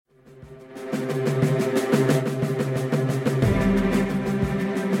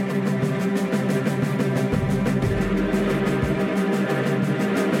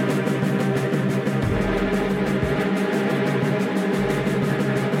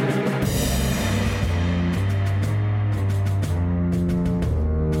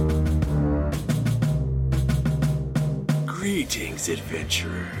Greetings,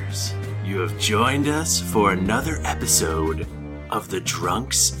 adventurers. You have joined us for another episode of the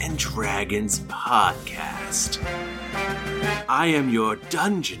Drunks and Dragons podcast. I am your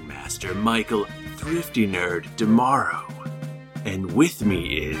dungeon master, Michael Thrifty Nerd Demaro, and with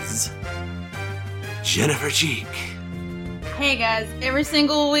me is Jennifer Cheek. Hey guys, every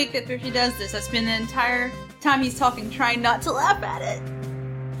single week that Thrifty does this, I spend the entire time he's talking trying not to laugh at it.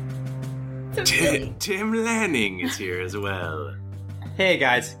 So Tim Lanning is here as well. Hey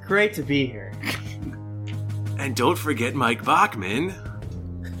guys, great to be here. And don't forget Mike Bachman.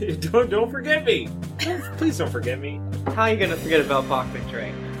 Don't forget me. Please don't forget me. How are you gonna forget about Bachman,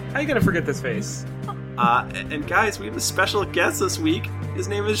 Trey? How are you gonna forget this face? And guys, we have a special guest this week. His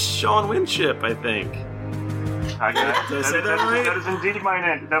name is Sean Winship, I think. Hi guys. Did I say that right? That is indeed my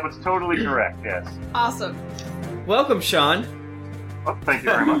name. That was totally correct, yes. Awesome. Welcome, Sean. Oh, thank you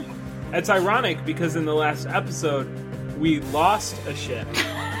very much. It's ironic because in the last episode, we lost a ship.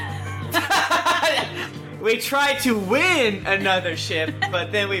 We tried to win another ship,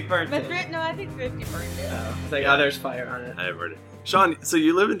 but then we burnt But it. I think Thrifty burned it. Oh, it's like, there's fire on it. I've heard it. Sean, so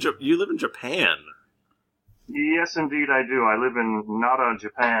you live in Japan. Yes, indeed I do. I live in Nara,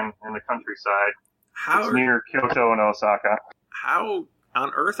 Japan, in the countryside. It's near Kyoto and Osaka. How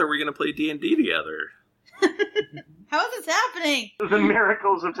on earth are we going to play D&D together? How is this happening? The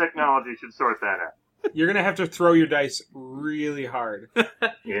miracles of technology should sort that out. You're gonna have to throw your dice really hard.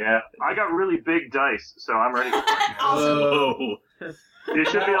 Yeah, I got really big dice, so I'm ready. Whoa. You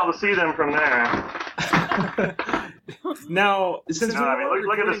should be able to see them from there. Now, since No, I mean,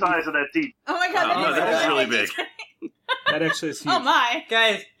 look at the size of that teeth. Oh my god, Oh, that is really big. that actually is huge. Oh my.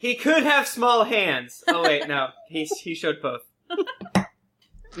 Guys, he could have small hands. Oh wait, no. He showed both.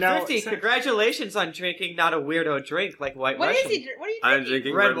 Now, Thrifty, congratulations on drinking not a weirdo drink like White What Russian. is he? What are you I'm drinking?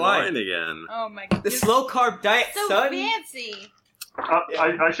 drinking Red red wine. wine again. Oh my god. The slow carb diet, so son. fancy.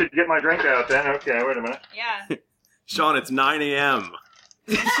 I should get my drink out then. Okay, wait a minute. Yeah. Sean, it's 9 a.m.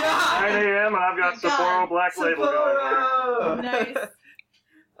 9 a.m. and I've got Oh my Sapporo Black Label going there. Nice.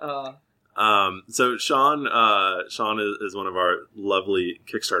 So Sean is one of our lovely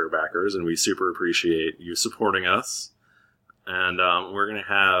Kickstarter backers, and we super appreciate you supporting us. And we're going to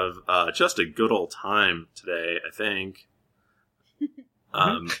have just a good old time today, I think.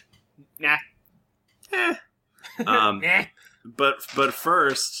 Nah. But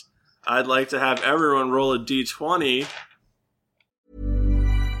first, I'd like to have everyone roll a d20.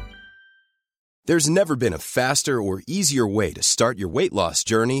 There's never been a faster or easier way to start your weight loss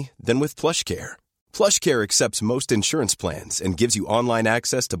journey than with PlushCare. PlushCare accepts most insurance plans and gives you online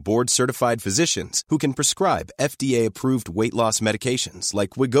access to board-certified physicians who can prescribe FDA-approved weight loss medications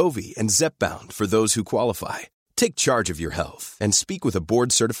like Wegovy and Zepbound for those who qualify. Take charge of your health and speak with a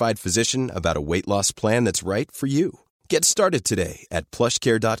board-certified physician about a weight loss plan that's right for you. Get started today at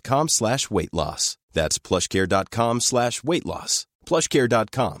plushcare.com/weight-loss. That's plushcare.com/weight-loss.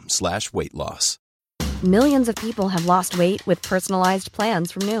 plushcare.com/weight-loss. Millions of people have lost weight with personalized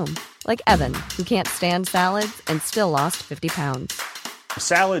plans from Noom. Like Evan, who can't stand salads and still lost 50 pounds.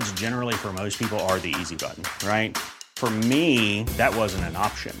 Salads generally for most people are the easy button, right? For me, that wasn't an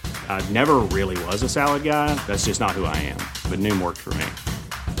option. I never really was a salad guy. That's just not who I am. But Noom worked for me.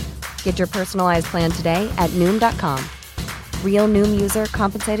 Get your personalized plan today at Noom.com. Real Noom user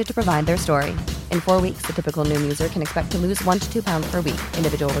compensated to provide their story. In 4 weeks, the typical Noom user can expect to lose 1 to 2 pounds per week.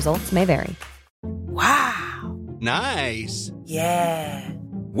 Individual results may vary. Wow. Nice. Yeah.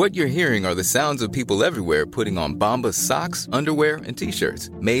 What you're hearing are the sounds of people everywhere putting on Bombas socks, underwear, and T-shirts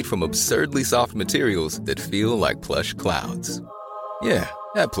made from absurdly soft materials that feel like plush clouds. Yeah,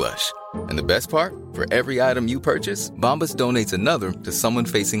 that plush. And the best part? For every item you purchase, Bombas donates another to someone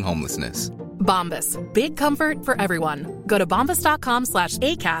facing homelessness. Bombas. Big comfort for everyone. Go to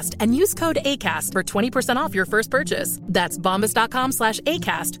bombas.com/ACAST and use code ACAST for 20% off your first purchase. That's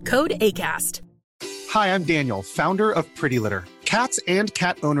bombas.com/ACAST. Code ACAST. Hi, I'm Daniel, founder of Pretty Litter. Cats and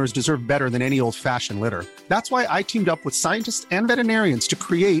cat owners deserve better than any old-fashioned litter. That's why I teamed up with scientists and veterinarians to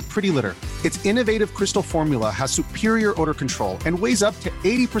create Pretty Litter. Its innovative crystal formula has superior odor control and weighs up to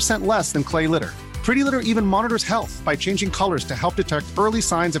 80% less than clay litter. Pretty Litter even monitors health by changing colors to help detect early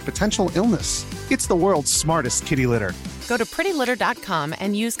signs of potential illness. It's the world's smartest kitty litter. Go to prettylitter.com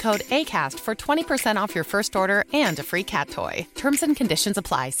and use code ACAST for 20% off your first order and a free cat toy. Terms and conditions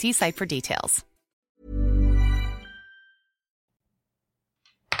apply. See site for details.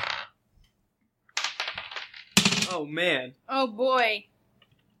 Oh, man. Oh boy.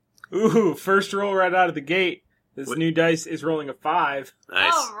 Ooh, first roll right out of the gate. This new dice is rolling a 5.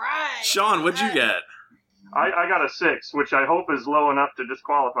 Nice. All right. Sean, what'd you get? I got a 6, which I hope is low enough to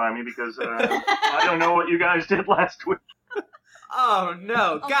disqualify me because I don't know what you guys did last week. Oh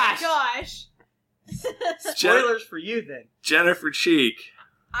no! Oh Gosh! my gosh! Spoilers for you then. Jennifer Cheek.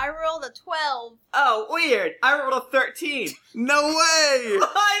 I rolled a 12. Oh, weird! I rolled a 13. No way!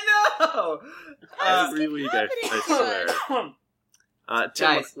 I know. Every week, I swear. Tim,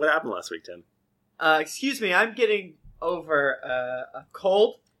 Guys. what happened last week, Tim? Excuse me, I'm getting over a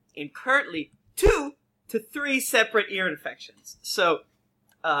cold and currently 2 to 3 separate ear infections. So,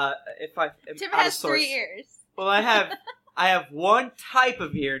 if I am Tim out of has sorts, 3 ears. well, I have one type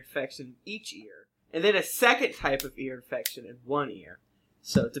of ear infection in each ear, and then a second type of ear infection in one ear.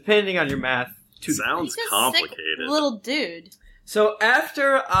 So, depending on your math, 2 Sounds He's a complicated. sick little dude. So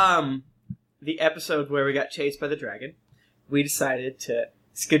after the episode where we got chased by the dragon, we decided to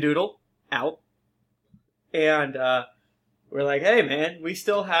skedoodle out, and we're like, hey man, we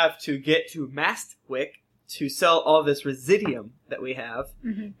still have to get to Mastwick to sell all this residium that we have,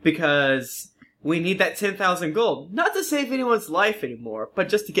 because we need that 10,000 gold. Not to save anyone's life anymore, but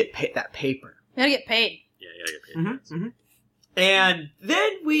just to get that paper. We gotta get paid. Yeah, you gotta get paid. And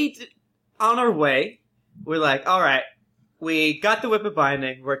then on our way, we're like, all right, we got the Whip of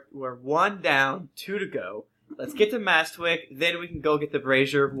Binding. We're 1 down, 2 to go. Let's get to Mastwick. Then we can go get the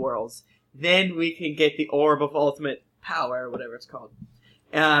Brazier of Worlds. Then we can get the Orb of Ultimate Power, or whatever it's called.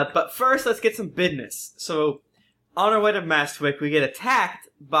 But first, let's get some business. So, on our way to Mastwick, we get attacked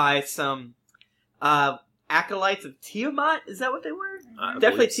by some acolytes of Tiamat. Is that what they were?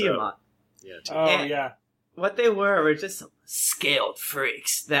 Definitely Tiamat. Yeah. Oh, yeah. What they were just some scaled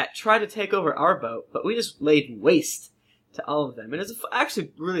freaks that tried to take over our boat, but we just laid waste to all of them. And it was actually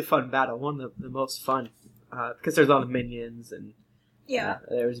a really fun battle, one of the most fun, because there's a lot of minions and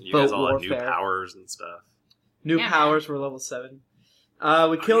there's You boat guys all warfare. have new powers and stuff. New powers were level 7.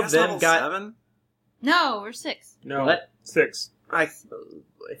 We killed them. Got 7? No, we're 6. No. What? 6.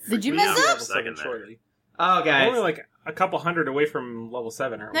 Did you Me mess on up? the second there. Oh, guys. We're only like a couple hundred away from level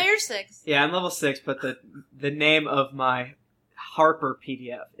 7, aren't we? No, you're 6. Yeah, I'm level 6, but the name of my Harper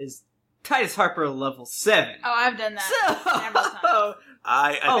PDF is Titus Harper level 7. Oh, I've done that several times.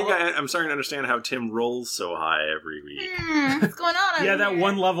 I think I'm starting to understand how Tim rolls so high every week. What's going on Yeah, over that here?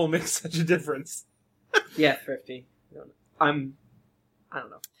 one level makes such a difference. Yeah, Thrifty. I don't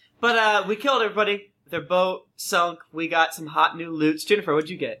know. But we killed everybody. Their boat sunk. We got some hot new loots. Jennifer, what'd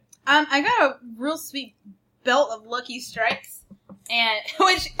you get? I got a real sweet belt of Lucky Strikes, and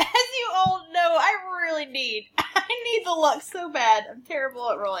which, as you all know, I really need. I need the luck so bad. I'm terrible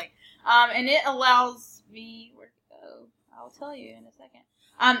at rolling. And it allows me where to go. I'll tell you in a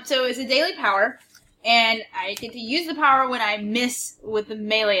second. So it's a daily power, and I get to use the power when I miss with the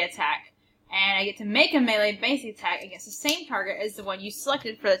melee attack, and I get to make a melee basic attack against the same target as the one you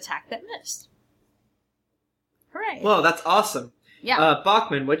selected for the attack that missed. Hooray! Well, that's awesome. Yeah.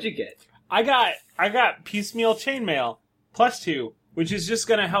 Bachman, what'd you get? I got piecemeal chainmail +2, which is just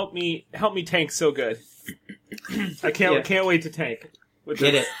gonna help me tank so good. I can't wait to tank.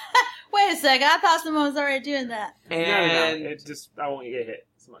 Get it. Wait a second, I thought someone was already doing that. And no, it just I won't get hit.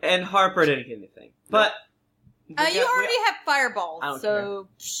 So much. And Harper didn't get anything, but You already have fireballs, I don't so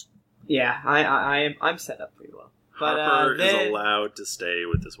yeah, I'm set up pretty well. But Harper then, is allowed to stay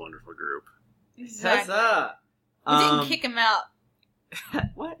with this wonderful group. exactly. Huzzah! We didn't kick him out.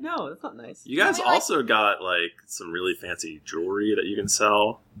 What? No, that's not nice. You guys also got like some really fancy jewelry that you can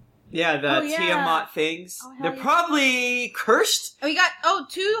sell. Yeah, the Oh, yeah. Tiamat things. Oh, hell They're yeah. probably cursed. We got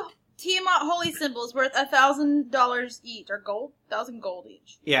 2 Tiamat holy symbols worth $1,000 each, or gold, 1,000 gold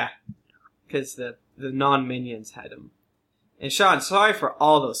each. Yeah, because the non-minions had them. And Sean, sorry for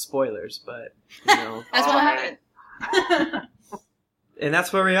all those spoilers, but you know, That's what happened. and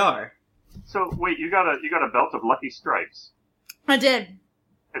that's where we are. So wait, you got a belt of Lucky Stripes. I did.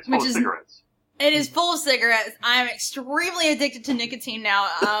 It's full Which of is- cigarettes. It is full of cigarettes. I'm extremely addicted to nicotine now.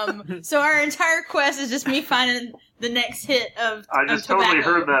 So our entire quest is just me finding the next hit of I just of tobacco. totally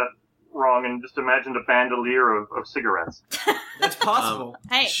heard that wrong and just imagined a bandolier of cigarettes. That's possible.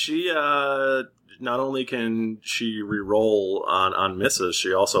 Hey, She not only can she re-roll on misses,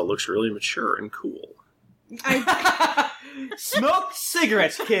 she also looks really mature and cool. Smoke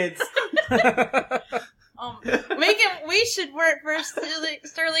cigarettes, kids. we should work for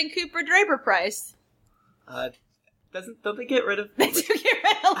Sterling Cooper Draper price. Don't they get rid of? They do get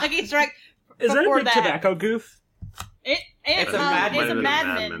rid of Lucky Strike. Is that a before big that. tobacco goof? It's a Madman. It's a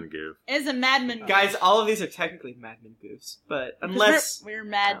Madman. goof. It's a Madman. Guys, all of these are technically Madman goofs, but unless we're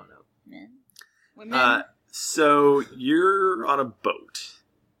mad I don't know. men. Women. So you're on a boat.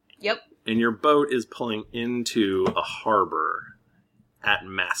 Yep. And your boat is pulling into a harbor at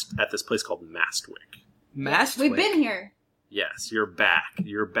this place called Mastwick. Mastwick. We've been here. Yes, you're back.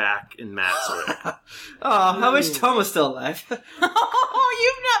 You're back in Matswick. I wish Tom was still alive. Maybe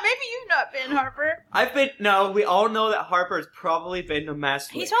you've not been, Harper. No, we all know that Harper's probably been to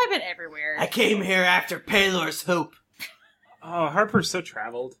Matswick. He's probably been everywhere. I came here after Paylor's Hope. Oh, Harper's so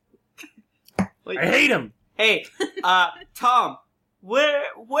traveled. I hate him. Hey, Tom,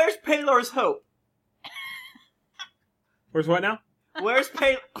 where's Paylor's Hope? Where's what now? Where's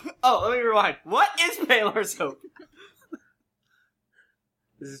Paylor? Oh, let me rewind. What is Paylor's Hope?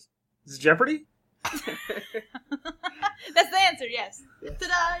 Is this Jeopardy? That's the answer, yes.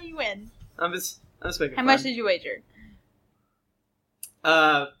 Ta-da, you win. I'm just making How much did you wager?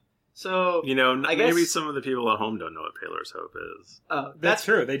 So... I guess maybe some of the people at home don't know what Paylor's Hope is. Oh, that's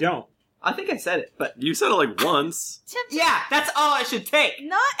true. They don't. I think I said it, but... You said it like once. Yeah, that's all I should take.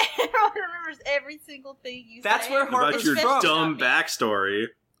 Not everyone remembers every single thing you say. That's where Harper's about your from. dumb backstory.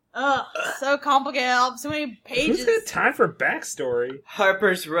 Ugh, so complicated. So many pages. Who's got time for backstory?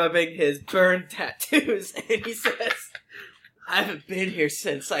 Harper's rubbing his burn tattoos, and he says, I haven't been here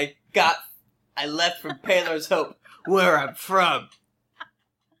since I left from Paylor's Hope, where I'm from.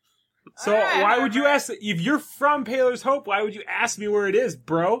 So why would you ask... If you're from Paylor's Hope, why would you ask me where it is,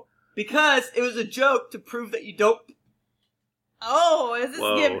 bro? Because it was a joke to prove that you don't... Oh, is this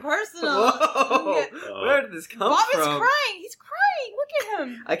getting personal? Whoa. Where did this come Bob from? is crying. He's crying. Look at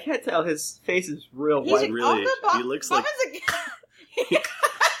him. I can't tell. His face is real He's white. Really, he looks like...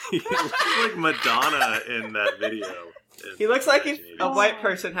 He looks like Madonna in that video. He looks like if a white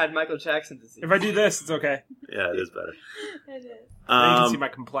person had Michael Jackson disease. If I do this, it's okay. Yeah, it is better. It is. Now you can see my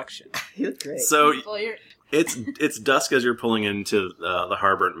complexion. He looks great. So it's dusk as you're pulling into the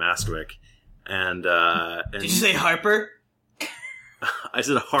harbor at Mastwick, and did you say Harper? I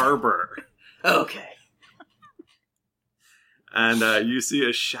said harbor. Okay. And you see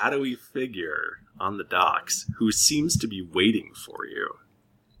a shadowy figure on the docks who seems to be waiting for you.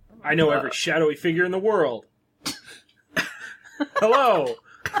 I know every shadowy figure in the world. Hello.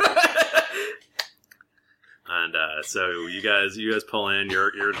 And so you guys pull in.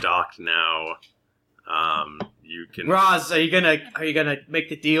 You're docked now. You can. Roz, are you gonna make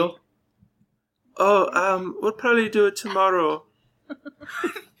the deal? Oh, we'll probably do it tomorrow.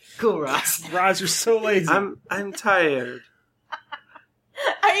 Cool, Roz. Roz, you're so lazy. I'm tired.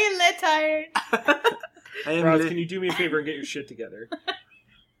 Are you tired? Roz, can you do me a favor and get your shit together?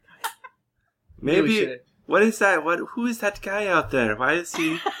 Maybe. What is that? Who is that guy out there? Why is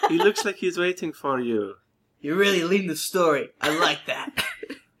he? He looks like he's waiting for you. You're really leading the story. I like that.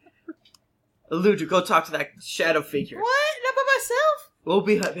 Eludra, go talk to that shadow figure. What? Not by myself? We'll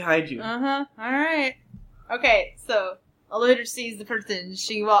be behind you. Uh-huh. Alright. Okay, so Eludra sees the person.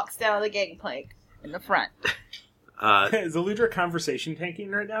 She walks down the gangplank in the front. Is Eludra conversation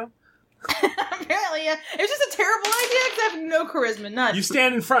tanking right now? Apparently, yeah. It was just a terrible idea because I have no charisma, none. You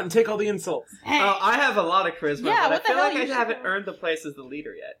stand in front and take all the insults. Hey. Oh, I have a lot of charisma, Yeah, but what I feel the hell like I you haven't should- earned the place as the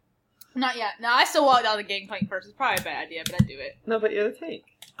leader yet. Not yet. No, I still walk down the gangplank first. It's probably a bad idea, but I do it. No, but you're the tank.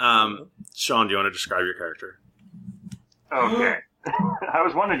 Sean, do you want to describe your character? Okay. I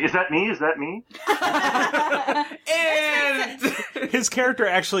was wondering, is that me? Is that me? And his character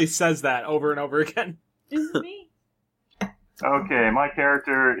actually says that over and over again. This is me. Okay, my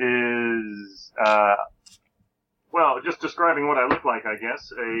character is, well, just describing what I look like, I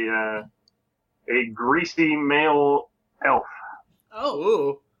guess. A greasy male elf. Oh.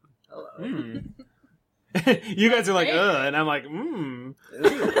 Ooh. Hello. You guys are like, ugh, and I'm like, mmm.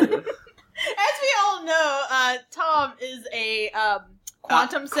 As we all know, Tom is a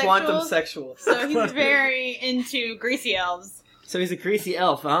quantum sexual. Quantum sexual. So he's very into greasy elves. So he's a greasy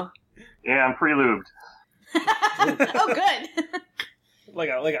elf, huh? Yeah, I'm pre-lubed. Oh, good. Like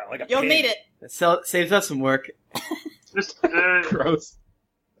a You'll pig. need it. That saves us some work. Just Gross.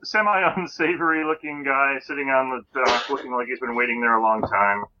 semi-unsavory looking guy sitting on the dock, looking like he's been waiting there a long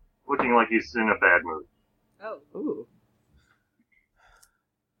time, looking like he's in a bad mood. Oh. Ooh.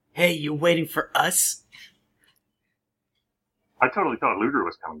 Hey, you waiting for us? I totally thought Luger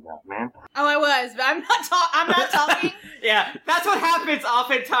was coming down, man. Oh, I was, but I'm not talking. Yeah, that's what happens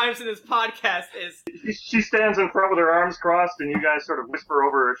oftentimes in this podcast is... She stands in front with her arms crossed, and you guys sort of whisper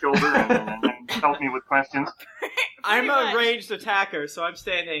over her shoulder and help me with questions. I'm much. a ranged attacker, so I'm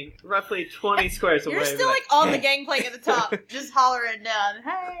standing roughly 20 squares away. You're still like on the gangplank at the top, just hollering down,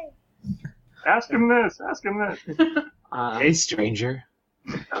 hey. Ask him this, ask him this. Hey, stranger.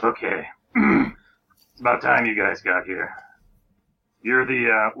 Okay. It's about time you guys got here. You're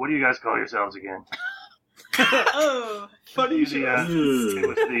the, what do you guys call yourselves again? Oh. Funny you should ask. It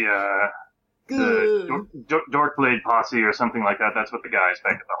was the Dorkblade Posse or something like that. That's what the guys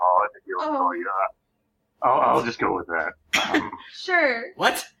back at the hall, I think you would call you. I'll just go with that. Sure.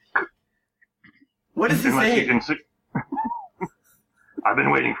 What? What does he unless say? you can I've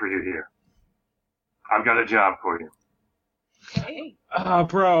been waiting for you here. I've got a job for you. Okay.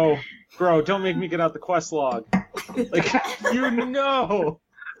 Bro, don't make me get out the quest log. Like, you know.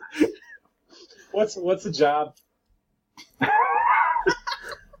 What's the job? That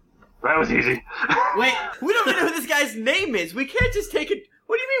was easy. Wait, we don't even know who this guy's name is. We can't just take it.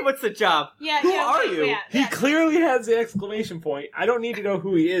 What do you mean, what's the job? Yeah, Who yeah, are okay, you? yeah. He clearly has the exclamation point. I don't need to know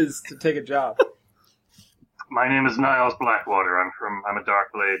who he is to take a job. My name is Niles Blackwater. I'm a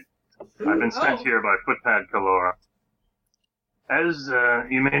Darkblade. I've been sent here by Footpad Kalora. As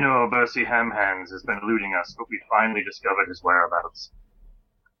you may know, Bercy Hamhands has been eluding us, but we finally discovered his whereabouts.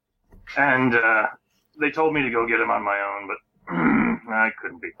 And they told me to go get him on my own, but I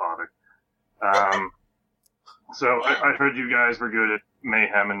couldn't be bothered. So I heard you guys were good at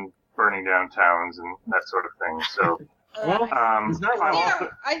mayhem and burning down towns and that sort of thing. So, He's not wrong.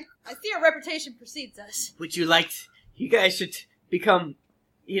 I see our reputation precedes us. Would you like... You guys should become...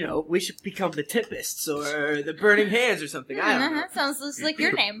 we should become the Tempests or the Burning Hands or something. I don't know. That sounds just like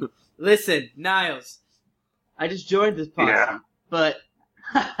your name. Listen, Niles. I just joined this posse, but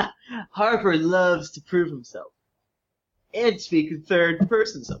Harper loves to prove himself. And speak in third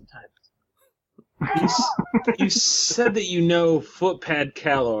person sometimes. You said that you know Footpad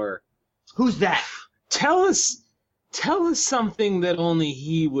Kalor. Who's that? Tell us something that only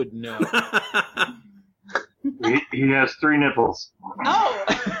he would know. he has 3 nipples.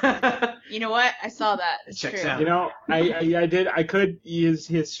 Oh! You know what? I saw that. It's Checks true. out. You know, I did. I could. His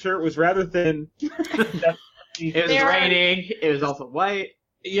shirt was rather thin. It was raining. It was also white.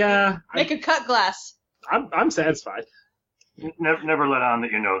 Yeah. Make a cut glass. I'm satisfied. Never let on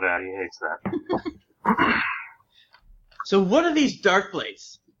that you know that. He hates that. So what are these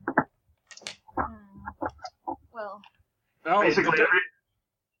Darkblades? Well. Oh,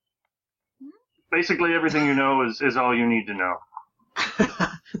 Basically everything you know is all you need to know.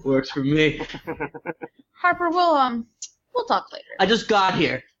 Works for me. Harper, we'll talk later. I just got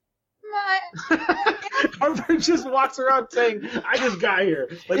here. Harper just walks around saying, "I just got here."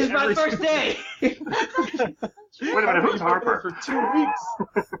 Like It's my first day. Wait a minute, who's Harper? For 2 weeks.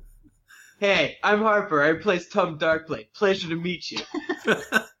 Hey, I'm Harper. I replace Tom Darkblade. Pleasure to meet you.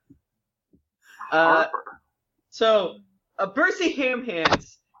 Harper. So, Bercy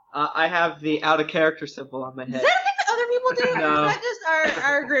Hamhands, I have the out of character symbol on my head. Is that a thing that other people do? No. Or is that just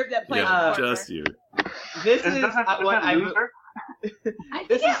our group that plays Yeah, Harper? just you. This is Doesn't what I loser? I think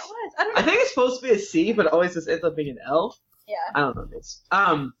This it is- was. I don't know. I think it's supposed to be a C, but it always just ends up being an L. Yeah. I don't know this.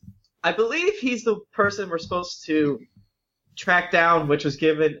 I believe he's the person we're supposed to track down, which was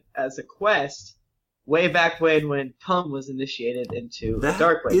given as a quest way back when Tom was initiated into the That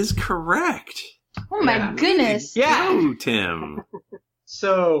Darkblade. is correct. Oh my Yeah. goodness. Yeah. Go, Tim.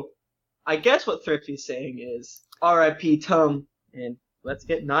 So, I guess what Thrifty's saying is R.I.P. Tom, and let's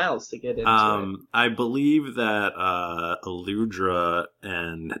get Niles to get into it. I believe that Eludra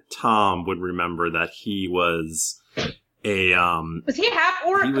and Tom would remember that he was a Was he a half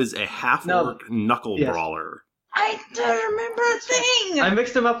orc? he was a half-orc knuckle Yes. brawler. I don't remember a thing. I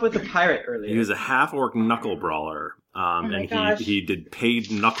mixed him up with the pirate earlier. He was a half-orc knuckle brawler, my and gosh. he did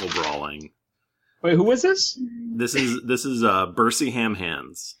paid knuckle brawling. Wait, who was this? This is Bercy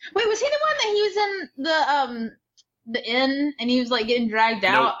Hamhands. Wait, was he the one that he was in the inn and he was like getting dragged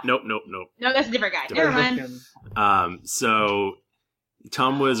out? Nope. No, that's a different guy. Never mind. So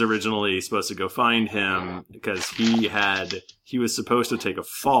Tom was originally supposed to go find him because he was supposed to take a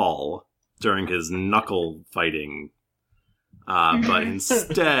fall during his knuckle fighting, but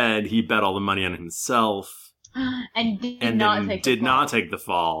instead he bet all the money on himself And did and not then take did the not fall. take the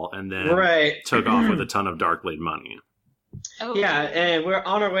fall, and then Right. took off with a ton of Darkblade money. Oh. Yeah, and we're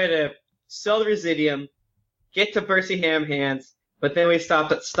on our way to sell the Residium, get to Bercy Hamhands, but then we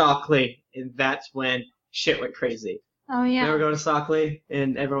stopped at Stockley, and that's when shit went crazy. Oh yeah. Then we go to Stockley,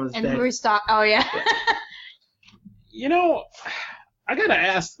 and everyone was And dead. we were stuck. Oh yeah. You know, I gotta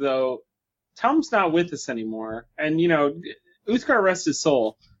ask though. Tom's not with us anymore, and Uthgar rest his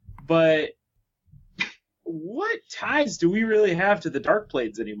soul. But what ties do we really have to the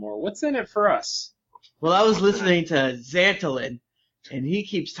Darkblades anymore? What's in it for us? Well, I was listening to Xantolin, and he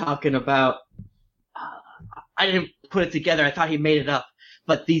keeps talking about... I didn't put it together, I thought he made it up.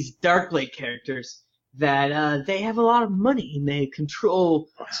 But these Darkblade characters, that they have a lot of money, and they control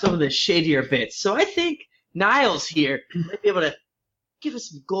some of the shadier bits. So I think Niles here might be able to give us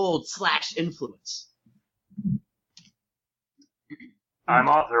some gold/influence. I'm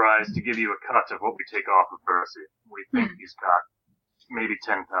authorized to give you a cut of what we take off of Bercy. We think he's got maybe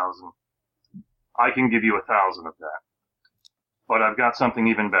 10,000. I can give you 1,000 of that. But I've got something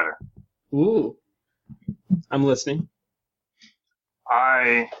even better. Ooh. I'm listening.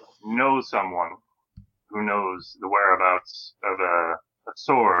 I know someone who knows the whereabouts of a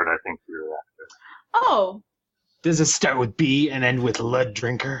sword I think you're after. Oh. Does it start with B and end with Blood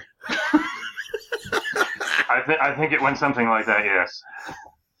Drinker? I think it went something like that, yes.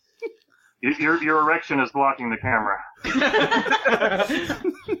 Your erection is blocking the camera.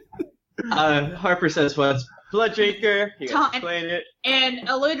 Harper says, "What's Blood Drinker?" You Tom, explain it. And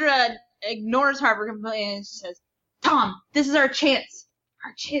Eludra ignores Harper completely and says, "Tom, this is our chance.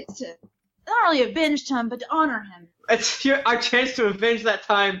 Our chance to not only avenge Tom, but to honor him." It's our chance to avenge that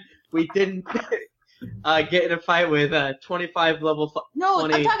time we didn't get in a fight with 25 level. No,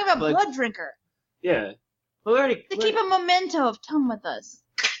 20 I'm talking about Blood Drinker. Yeah. Well, already. To keep a memento of Tom with us.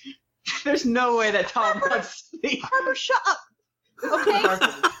 There's no way that Tom wants to sleep. Harper, shut up. Okay.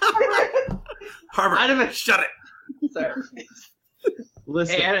 Harper, shut it. Sorry.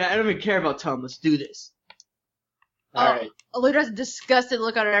 Listen. Hey, I don't even care about Tom. Let's do this. All right. Eludra's a disgusted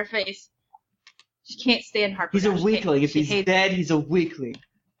look on her face. She can't stand Harper. He's a now. weakling. If She he's hates dead, he's a weakling.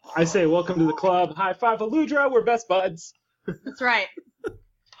 I say welcome to the club. High five, Eludra. We're best buds. That's right.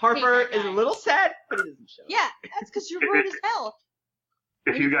 Harper Hate that is a guy. little sad, but he doesn't show. Yeah, that's because you're rude as hell.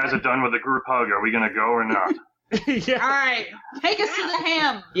 If you guys are done with the group hug, are we going to go or not? Yeah. All right, take us to the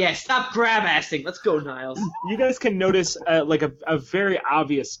ham. Yeah, stop grab-assing. Let's go, Niles. You guys can notice like a very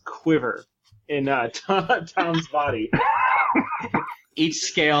obvious quiver in Tom's body. Each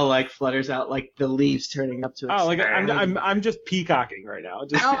scale like flutters out like the leaves turning up to it. Oh, like I'm just peacocking right now.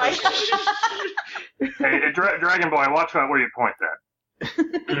 Just, Oh my gosh. Hey, Dragon Boy, watch out where you point that.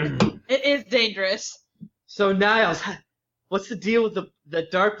 It is dangerous. So, Niles, what's the deal with the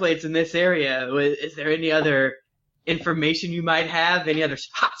Dark Blades in this area? Is there any other information you might have? Any other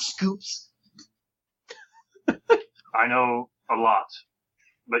hot scoops? I know a lot,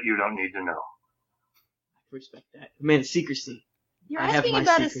 but you don't need to know. I respect that. Man, secrecy. You're I have asking my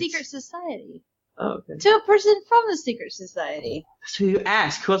about secrets. a secret society. Oh, okay. To a person from the secret society. That's who you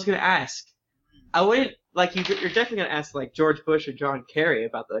ask. Who else going to ask? I wouldn't, like, you're definitely going to ask, like, George Bush or John Kerry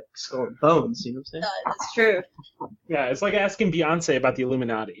about the Skull and Bones, you know what I'm saying? That's true. yeah, it's like asking Beyonce about the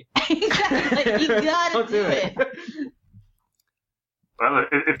Illuminati. Exactly. You gotta Don't do it. Well,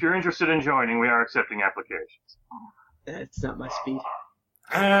 if you're interested in joining, we are accepting applications. That's not my speed.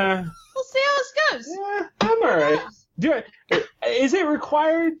 We'll see how this goes. Yeah, I'm alright. Is it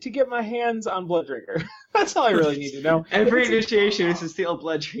required to get my hands on Blood Drinker? That's all I really need to know. Every initiation is to steal a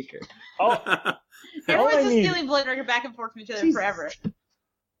Blood Drinker. Oh, Everyone's I just need- stealing Blood Drinker back and forth from each other forever.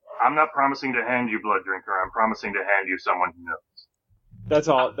 I'm not promising to hand you Blood Drinker. I'm promising to hand you someone who knows. that's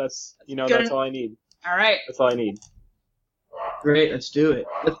all. That's all I need. All right. That's all I need. Great, let's do it.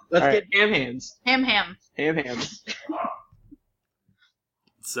 Let's All get ham hands. Ham. Ham hands.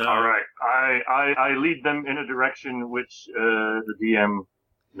 So, All right. I lead them in a direction which the DM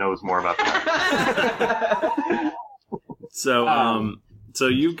knows more about that. So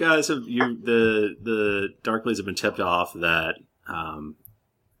you guys have the Darkblades have been tipped off that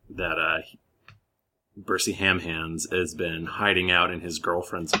Bercy Hamhands has been hiding out in his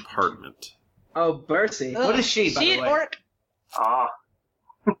girlfriend's apartment. Oh, Bercy. What is she, by She the an way? orc.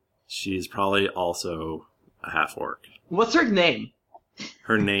 She's probably also a half orc. What's her name?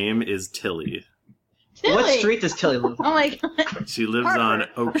 Her name is Tilly. Tilly. What street does Tilly live on? Oh my god. She lives on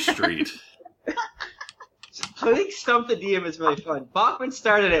Oak Street. I think Stump the DM is really fun. Bachman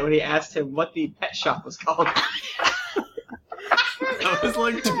started it when he asked him what the pet shop was called. That was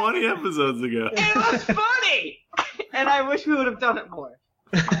like 20 episodes ago. It was funny! And I wish we would have done it more.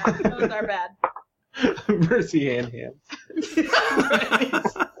 Those are bad. Mercy hand hands.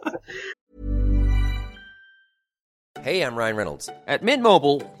 Hey, I'm Ryan Reynolds. At Mint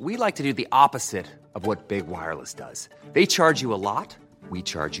Mobile, we like to do the opposite of what Big Wireless does. They charge you a lot, we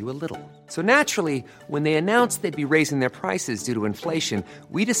charge you a little. So naturally, when they announced they'd be raising their prices due to inflation,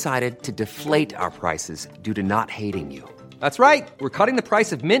 we decided to deflate our prices due to not hating you. That's right. We're cutting the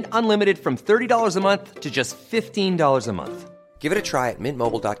price of Mint Unlimited from $30 a month to just $15 a month. Give it a try at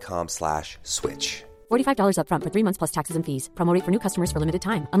mintmobile.com/switch. $45 up front for 3 months plus taxes and fees. Promo rate for new customers for limited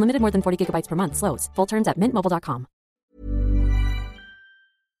time. Unlimited more than 40 gigabytes per month. Slows full terms at mintmobile.com.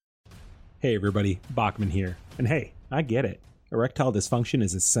 Hey everybody, Bachman here. And hey, I get it. Erectile dysfunction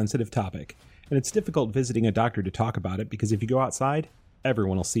is a sensitive topic, and it's difficult visiting a doctor to talk about it because if you go outside,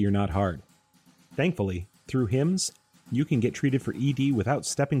 everyone will see you're not hard. Thankfully, through HIMS, you can get treated for ED without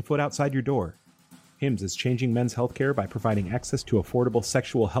stepping foot outside your door. HIMS is changing men's healthcare by providing access to affordable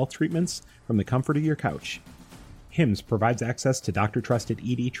sexual health treatments from the comfort of your couch. Hims provides access to doctor-trusted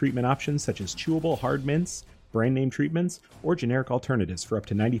ED treatment options such as chewable hard mints, brand name treatments, or generic alternatives for up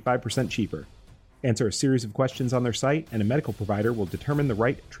to 95% cheaper. Answer a series of questions on their site, and a medical provider will determine the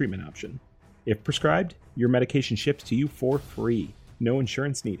right treatment option. If prescribed, your medication ships to you for free. No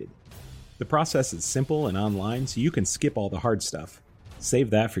insurance needed. The process is simple and online, so you can skip all the hard stuff. Save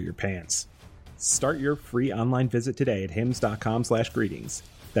that for your pants. Start your free online visit today at hims.com/greetings.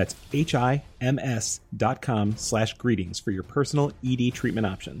 That's HIMS.com/greetings for your personal ED treatment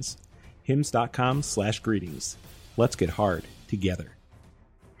options. hims.com/greetings. Let's get hard together.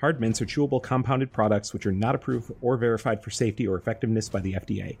 Hard mints are chewable compounded products which are not approved or verified for safety or effectiveness by the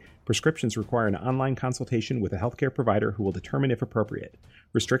FDA. Prescriptions require an online consultation with a healthcare provider who will determine if appropriate.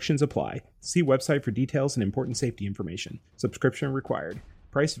 Restrictions apply. See website for details and important safety information. Subscription required.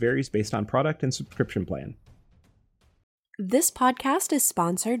 Price varies based on product and subscription plan. This podcast is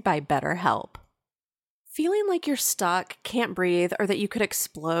sponsored by BetterHelp. Feeling like you're stuck, can't breathe, or that you could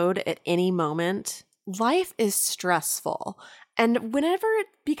explode at any moment? Life is stressful. And whenever it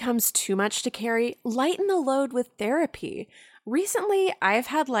becomes too much to carry, lighten the load with therapy. Recently, I've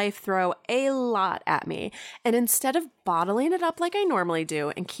had life throw a lot at me, and instead of bottling it up like I normally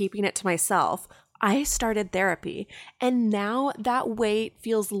do and keeping it to myself, I started therapy, and now that weight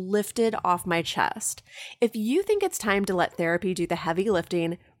feels lifted off my chest. If you think it's time to let therapy do the heavy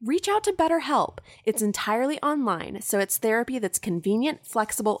lifting, reach out to BetterHelp. It's entirely online, so it's therapy that's convenient,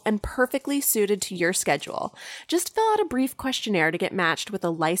 flexible, and perfectly suited to your schedule. Just fill out a brief questionnaire to get matched with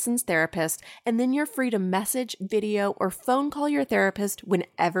a licensed therapist, and then you're free to message, video, or phone call your therapist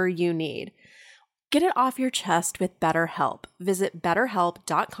whenever you need. Get it off your chest with BetterHelp. Visit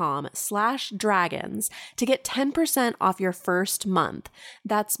betterhelp.com/dragons to get 10% off your first month.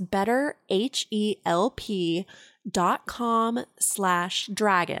 That's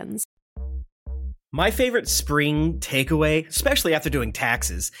betterhelp.com/dragons. My favorite spring takeaway, especially after doing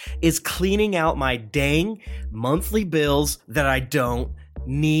taxes, is cleaning out my dang monthly bills that I don't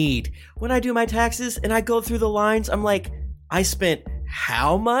need. When I do my taxes and I go through the lines, I'm like, I spent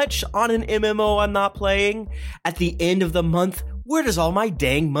how much on an MMO I'm not playing? At the end of the month, where does all my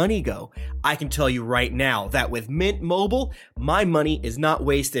dang money go? I can tell you right now that with Mint Mobile, my money is not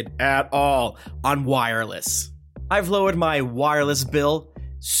wasted at all on wireless. I've lowered my wireless bill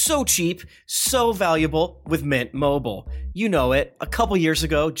so cheap, so valuable with Mint Mobile. You know it. A couple years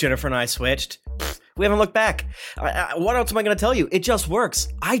ago, Jennifer and I switched. We haven't looked back. What else am I going to tell you? It just works.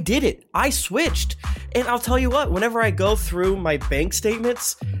 I did it. I switched. And I'll tell you what, whenever I go through my bank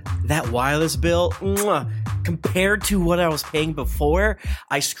statements, that wireless bill, compared to what I was paying before,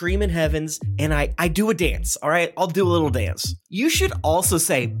 I scream in heavens and I do a dance, all right? I'll do a little dance. You should also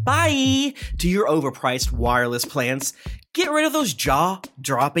say bye to your overpriced wireless plans. Get rid of those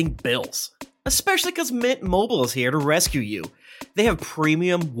jaw-dropping bills, especially because Mint Mobile is here to rescue you. They have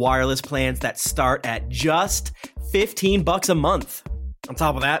premium wireless plans that start at just $15 a month. On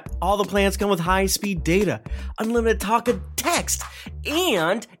top of that, all the plans come with high-speed data, unlimited talk and text,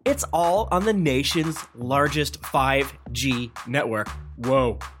 and it's all on the nation's largest 5G network.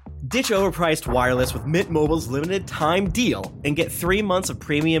 Whoa. Ditch overpriced wireless with Mint Mobile's limited time deal and get 3 months of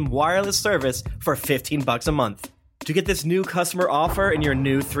premium wireless service for $15 a month. To get this new customer offer and your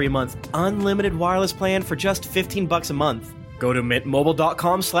new 3-month unlimited wireless plan for just $15 a month, go to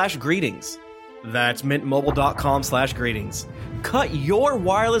mintmobile.com/greetings. That's mintmobile.com/greetings. Cut your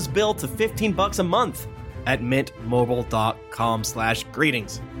wireless bill to $15 a month at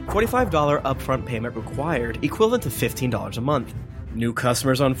mintmobile.com/greetings. $45 upfront payment required, equivalent to $15 a month. New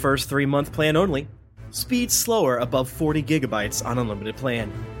customers on first 3-month plan only. Speed slower above 40 gigabytes on unlimited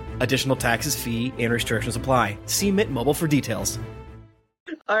plan. Additional taxes, fee, and restrictions apply. See Mint Mobile for details.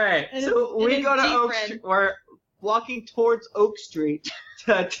 All right, so we go to Oak Street. We're walking towards Oak Street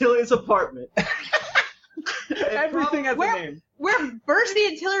to Tilly's apartment. Everything has a name. Where Bursty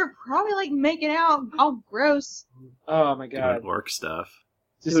and Tilly are probably like making out, all gross. Oh my god. Doing orc stuff.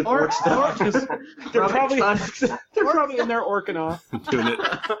 Just orc stuff. They're probably in there orking off.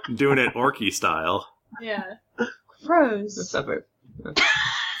 doing it orky style. Yeah. Gross. What's up, babe?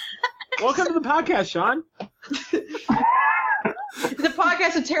 Welcome to the podcast, Sean. The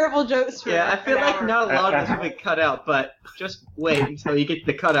podcast of terrible jokes. For I feel like not a lot of this will be cut out, but just wait until you get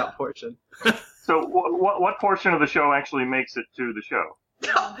the cutout portion. So, what portion of the show actually makes it to the show?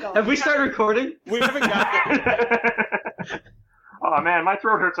 Have we started recording? We haven't got it. Oh man, my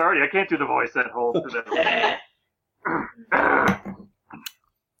throat hurts already. I can't do the voice that whole.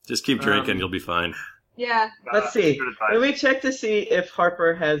 Just keep drinking, you'll be fine. Yeah. Let's see. Let me check to see if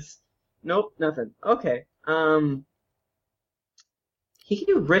Harper has. Nope, nothing. Okay. He can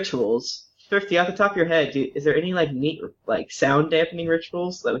do rituals. Thrifty, off the top of your head, is there any like neat like sound dampening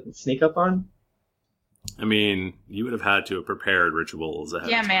rituals that we can sneak up on? I mean, you would have had to have prepared rituals ahead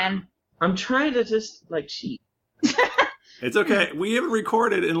of time. man. I'm trying to just like cheat. It's okay. We haven't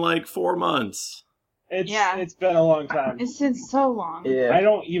recorded in like 4 months. It's been a long time. It's been so long. Yeah. I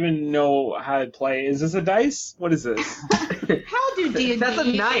don't even know how to play. Is this a dice? What is this? How do D&D That's a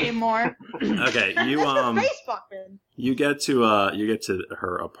knife. anymore? Okay, you Face fucking. you get to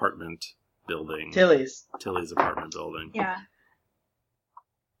her apartment building. Tilly's apartment building. Yeah.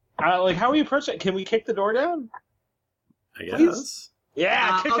 Like, how we approach it? Can we kick the door down? I guess. Please?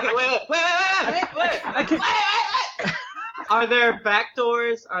 Yeah. Okay, wait. Are there back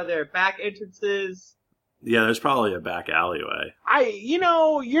doors? Are there back entrances? Yeah, there's probably a back alleyway.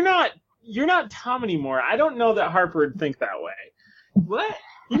 You're not Tom anymore. I don't know that Harper would think that way. What?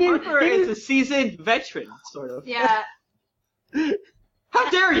 Harper is a seasoned veteran, sort of. Yeah. How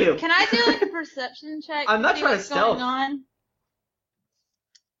dare you? Can I do like a perception check? I'm not see trying to what's stealth. going on?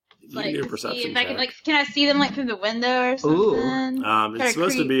 You can do a to see perception if I can, check. like, can I see them like through the window or something? Ooh. It's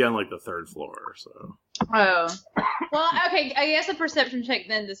supposed to be on like the 3rd floor, so. Oh. Well, okay, I guess a perception check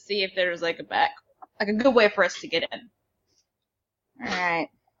then to see if there's like a good way for us to get in. Alright.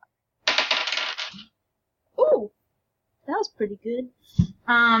 Ooh. That was pretty good.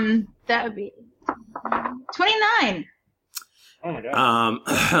 That would be 29. Oh my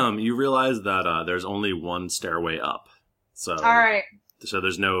god. You realize that there's only one stairway up. So Alright. So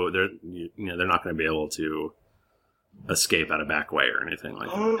there's no they're not going to be able to escape out a back way or anything like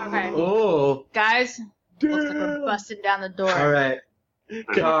that. Okay. Oh. Guys, looks like we're busting down the door. All right. There's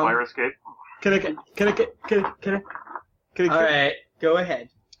no fire escape. Can I? All right. Go ahead.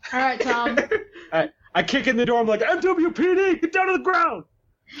 Alright, Tom. I kick in the door. I'm like, MWPD, get down to the ground.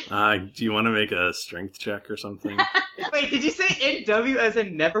 Do you want to make a strength check or something? Wait, did you say NW as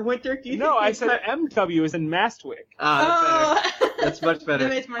in Neverwinter? No, I said MW as in Mastwick. That's much better.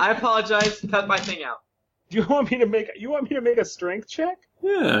 That makes more I sense. apologize. Cut my thing out. Do you want me to make? A strength check?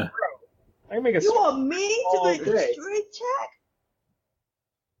 Yeah. I can make a. You want me to all make a day. strength check?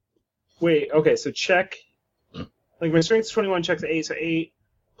 Wait. Okay. So check. Like my strength's 21. Checks 8. So 8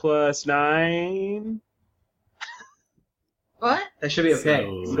 plus 9. What? That should be okay.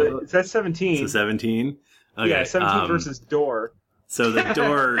 So that's 17. So 17. Okay. Yeah, 17 versus door. So the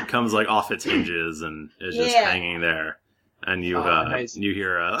door comes like off its hinges and is just Yeah. hanging there, and you nice. you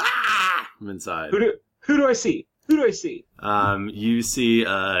hear a ah from inside. Who do I see? You see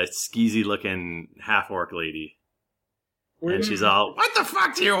a skeezy looking half orc lady, and she's all, "What the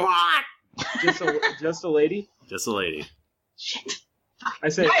fuck do you want?" Just a lady. Just a lady. Shit. I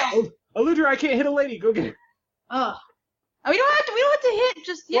say, Aludra, I can't hit a lady. Go get her. Oh. We don't have to hit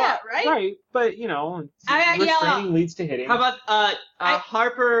just yet, right? Right, but restraining leads to hitting. How about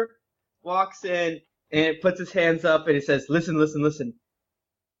Harper walks in and puts his hands up and he says, "Listen, listen, listen.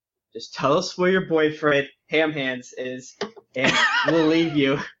 Just tell us where your boyfriend Ham Hands is, and we'll leave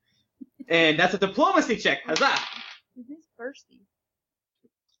you." And that's a diplomacy check. How's that? Who's thirsty?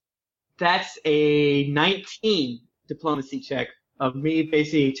 That's a 19 diplomacy check of me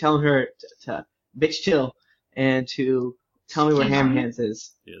basically telling her to bitch chill and to tell me where Ham Hands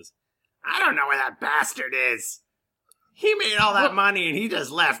is. Yes. I don't know where that bastard is. He made all that money and he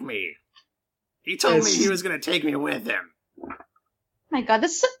just left me. He told me he was going to take me with him. My God,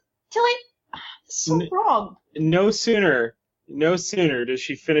 this is Tilly. This is so wrong. No sooner does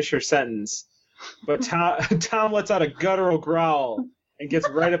she finish her sentence, but Tom lets out a guttural growl and gets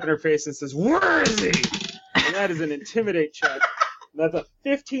right up in her face and says, "Where is he?" And that is an intimidate check. That's a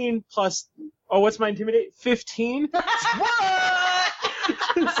 15 plus. Oh, what's my intimidate? 15.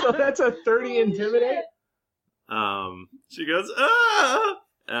 So that's a 30 intimidate. She goes, "Ah!"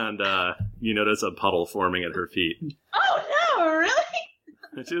 And you notice a puddle forming at her feet. Oh no, really?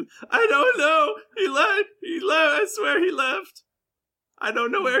 And she goes, "I don't know. He left. I swear he left. I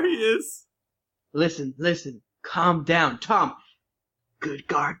don't know where he is." Listen. Calm down, Tom. Good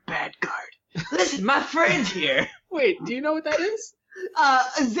guard, bad guard. Listen, my friend's here. Wait, do you know what that is?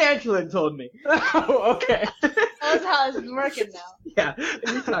 Xantolin told me. Oh, okay. That's how it's working now. Yeah,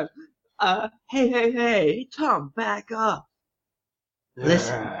 anytime. Hey, Tom, back up.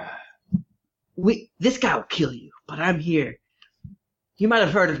 Listen, this guy will kill you, but I'm here. You might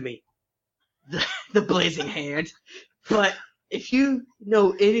have heard of me, the Blazing Hand, but if you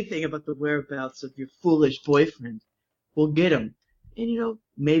know anything about the whereabouts of your foolish boyfriend, we'll get him, and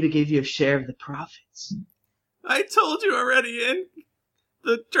maybe give you a share of the profits. I told you already, and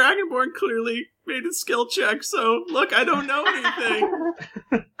the Dragonborn clearly made a skill check, so look, I don't know anything.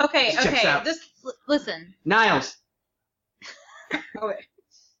 Okay, Checks out. just listen. Niles. Okay.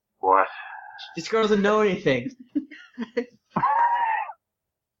 What? This girl doesn't know anything.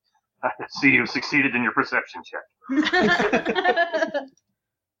 I see you've succeeded in your perception check.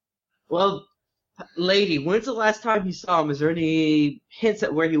 Well, lady, when's the last time you saw him? Is there any hints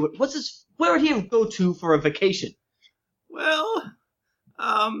at where he would? Where would he go to for a vacation? Well,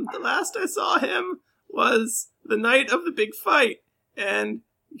 the last I saw him was the night of the big fight, and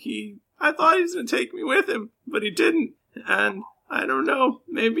I thought he was going to take me with him, but he didn't, and I don't know,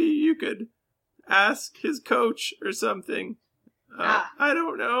 maybe you could ask his coach or something. I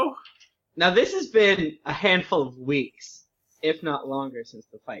don't know. Now, this has been a handful of weeks, if not longer, since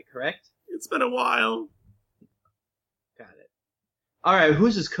the fight, correct? It's been a while. Got it. Alright,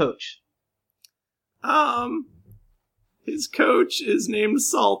 who's his coach? His coach is named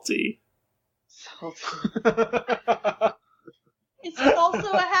Salty. Salty. Is he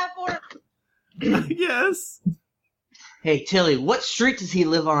also a half-orc? Yes. Hey, Tilly, what street does he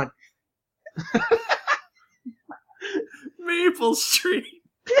live on? Maple Street.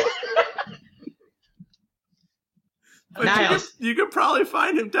 But Niles. you could probably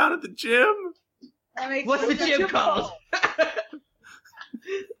find him down at the gym. What's the gym called?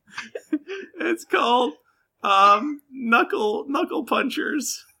 It's called Knuckle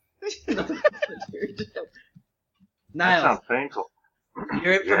Punchers. That Niles, sounds painful.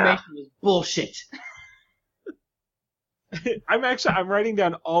 your information was bullshit. I'm writing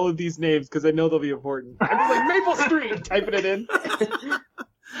down all of these names because I know they'll be important. I'm just like Maple Street, typing it in.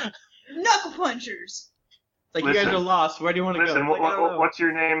 Knuckle punchers. Like, you guys are lost. Where do you want to go? Listen, what's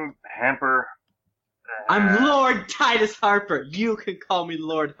your name? Hamper? I'm Lord Titus Harper. You can call me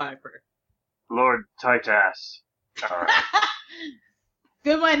Lord Harper. Lord Titus. All right.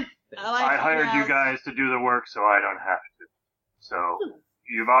 Good one. I hired you guys to do the work so I don't have to. So,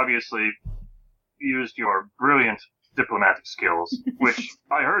 you've obviously used your brilliant diplomatic skills, which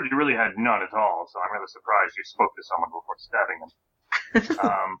I heard you really had none at all, so I'm rather surprised you spoke to someone before stabbing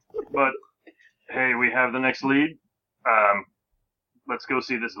them. But, hey, we have the next lead. Let's go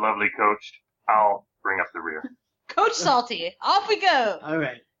see this lovely coach. I'll bring up the rear. Coach Salty, off we go. All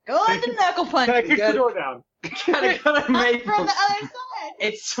right. Go on the knuckle punch. Can I kick the door down? Gotta go to Maple. From the other side.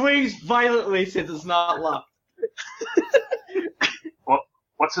 It swings violently since it's not locked.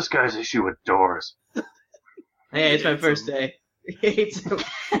 What's this guy's issue with doors? Hey, it's my first day. He hates them.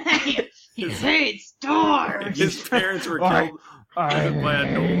 He hates doors. His parents were killed by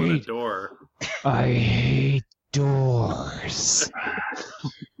a hole in a door. I hate doors.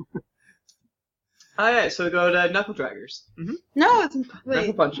 Alright, so we go to Knuckle Draggers. No, it's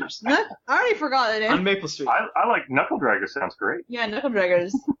Knuckle Punchers. I already forgot the name. On Maple Street. I like Knuckle Dragger, sounds great. Yeah, Knuckle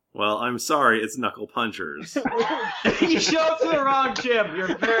Draggers. Well, I'm sorry, it's Knuckle Punchers. You show up to the wrong gym.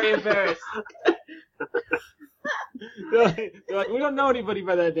 You're very embarrassed. They're like, we don't know anybody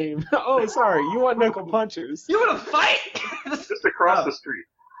by that name. Oh, sorry, you want Knuckle Punchers. You want to fight? Just across the street.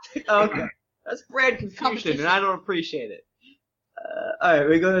 Okay. That's brand confusion, and I don't appreciate it. Alright,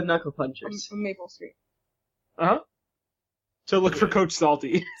 we go to Knuckle Punchers. From Maple Street. Uh-huh. So look for Coach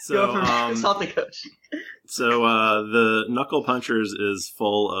Salty. Go for Salty Coach. So the Knuckle Punchers is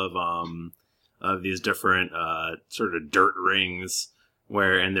full of these different sort of dirt rings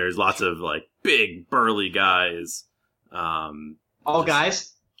and there's lots of like big burly guys. All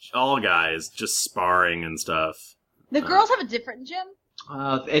guys The just sparring and stuff. The girls have a different gym?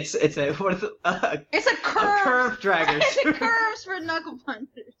 It's a what is it? It's a curve. A curve draggers. It's a curves for knuckle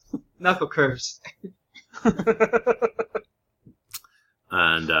punchers. Knuckle curves.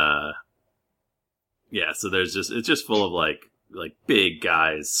 And yeah, so it's just full of like big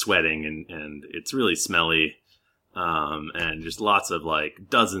guys sweating and it's really smelly. And just lots of like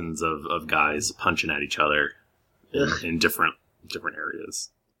dozens of guys punching at each other in different Punching areas.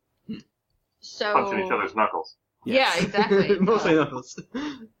 each other's knuckles. Yeah, exactly. Mostly knuckles.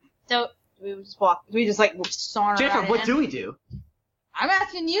 So we just walk. We just like saunter. Jennifer, what do we do? I'm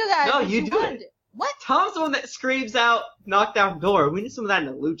asking you guys. No, what you do want it. to do. What? Tom's the one that screams out, knock down door. We need some of that in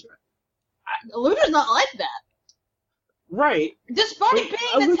Eludra. Eludra's not like that. Right. Despite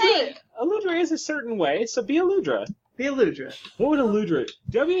being the tank. Eludra is a certain way, so be Eludra. Be Eludra. What would Eludra?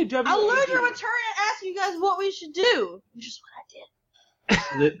 Eludra would turn and ask you guys what we should do. Which is what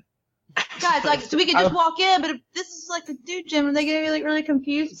I did. Guys, like, so we could just walk in, but if this is like a dude gym, are they gonna be like really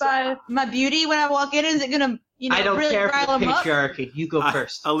confused by my beauty when I walk in? Is it gonna, I don't really care rile for the them up? patriarchy. You go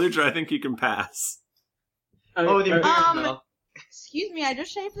first. Eludra, I think you can pass. Excuse me, I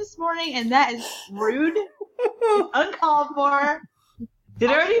just shaved this morning, and that is rude, uncalled for. Did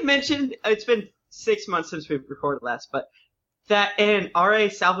I already mention, it's been 6 months since we recorded last, but that in R.A.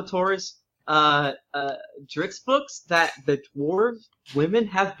 Salvatore's Drix books that the dwarf women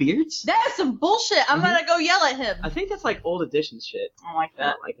have beards? That's some bullshit. I'm gonna go yell at him. I think that's like old edition shit. I don't like I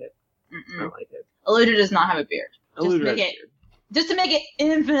that. don't like it. I don't like it. Eludra does not have a beard. Eludra Just to make it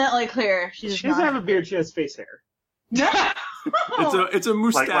infinitely clear, she She doesn't have a beard. She has face hair. It's a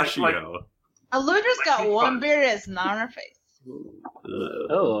mustachio. Eludra's got one beard that's not on her face.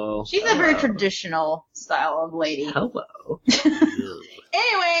 Hello. She's a very traditional style of lady. Hello.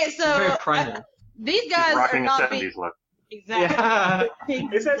 Anyway, so Very primal. These guys Rocking are a not 70s being look. exactly.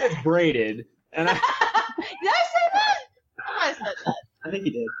 It says it's braided, and Did I say that? I said that. I think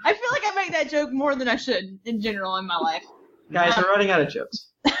you did. I feel like I make that joke more than I should in general in my life. Guys, we're running out of jokes.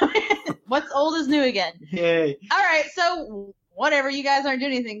 What's old is new again. Yay. All right, so whatever. You guys aren't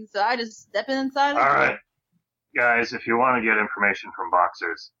doing anything, so I just step inside. All right, guys, if you want to get information from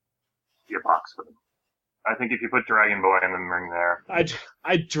boxers, you box with them. I think if you put Dragon Boy in the ring there,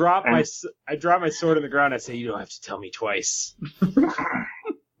 I drop my sword on the ground. I say, you don't have to tell me twice.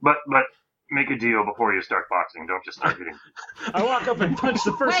 but make a deal before you start boxing. Don't just start hitting. I walk up and punch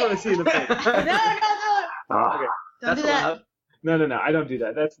the first one I see in the face. No. Okay. Don't do that. No. I don't do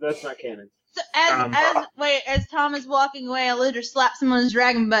that. That's not canon. So as Tom is walking away, Eludra slaps him on his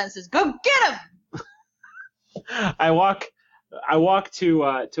dragon butt and says, "Go get him!" I walk to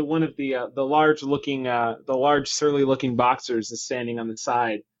one of the large surly looking boxers that's standing on the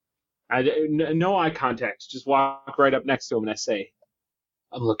side. No eye contact. Just walk right up next to him and I say,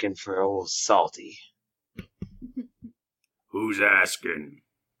 "I'm looking for old Salty." Who's asking?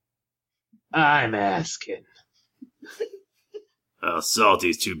 I'm asking.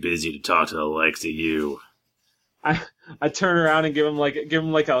 Salty's too busy to talk to the likes of you. I turn around and give him like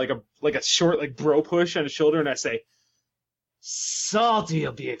a short like bro push on his shoulder and I say,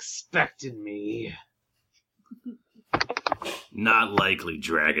 "Salty'll be expecting me." Not likely,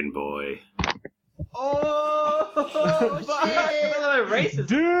 Dragon Boy. Oh, racist.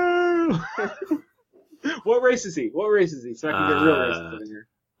 Dude! What race is he? So I can get real racist in here.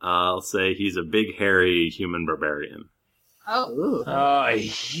 I'll say he's a big, hairy human barbarian. Oh. A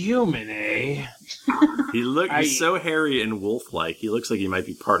human, eh? He's so hairy and wolf-like. He looks like he might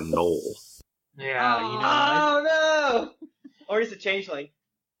be part Knoll. Yeah, Oh no! Or he's a changeling.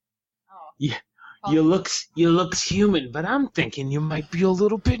 Yeah, you looks human, but I'm thinking you might be a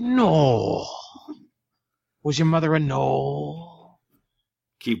little bit Knoll. Was your mother a Knoll?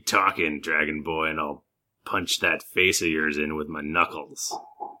 Keep talking, Dragon Boy, and I'll punch that face of yours in with my knuckles.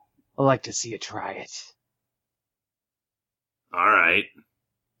 I'd like to see you try it. All right.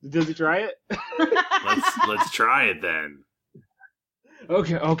 Does he try it? Let's try it then.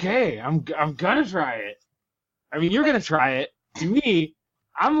 Okay. I'm gonna try it. I mean, you're gonna try it. To me,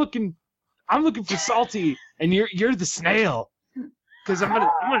 I'm looking for Salty, and you're the snail. Because I'm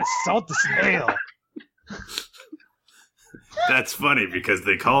gonna salt the snail. That's funny because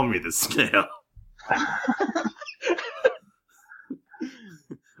they call me the snail.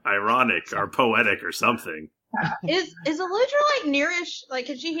 Ironic or poetic or something. Is Eludra like nearish? Like,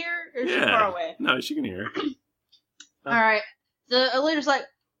 can she hear? Or is she far away? No, she can hear. All right. So Eludra's like,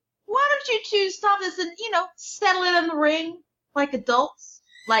 why don't you two stop this and settle it in the ring like adults,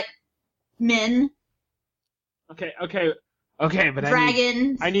 like men? Okay, but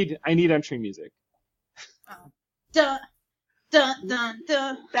dragons. I need entry music. Dun dun dun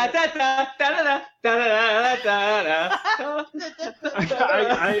dun. Da da da da da da da da da.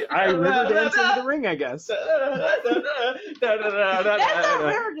 I river dance into the ring, I guess. That's not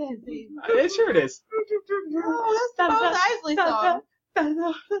river dancing. Sure it is. Oh, that's Mos Eisley song.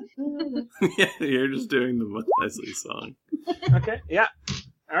 Yeah, you're just doing the Mos Eisley song. Okay, yeah.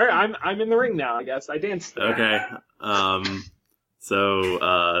 All right, I'm in the ring now. I guess I danced. Okay.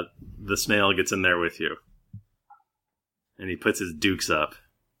 So the snail gets in there with you, and he puts his dukes up.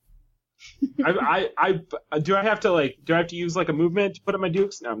 I do I have to use like a movement to put up my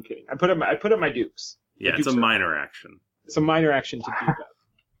dukes? No, I'm kidding. I put up my dukes. Yeah, it's a minor action. It's a minor action to duke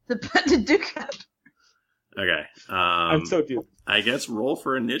up. To duke up. Okay. I'm so duped. I guess roll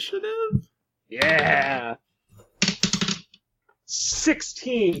for initiative? Yeah.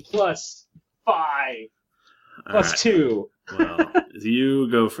 16 plus 5 plus right. 2. Well, you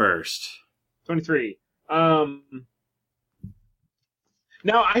go first. 23. Now,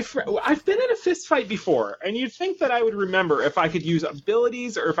 I've been in a fist fight before, and you'd think that I would remember if I could use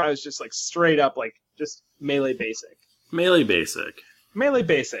abilities or if I was just like straight up like just melee basic. Melee basic. Melee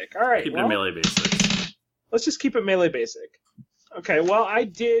basic. All right. Keep it melee basic. Let's just keep it melee basic. Okay, well, I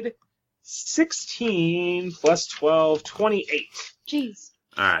did 16 plus 12, 28. Jeez.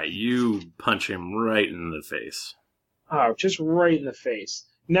 All right, you punch him right in the face. Oh, just right in the face.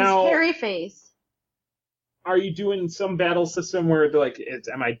 Now, His hairy face. are you doing some battle system where they're like,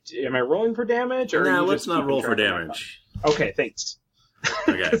 am I rolling for damage? Or are No, you let's just not keeping roll for track of my damage. fun? Okay, thanks.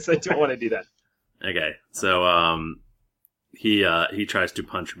 Okay. 'Cause I don't want to do that. Okay, so he tries to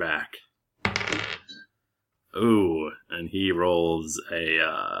punch back. Ooh, and he rolls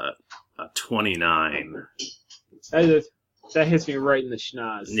a 29. That hits me right in the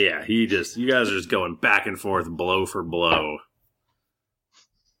schnoz. Yeah, you guys are just going back and forth, blow for blow.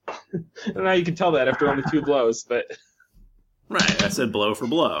 And now you can tell that after only 2 blows, but Right, I said blow for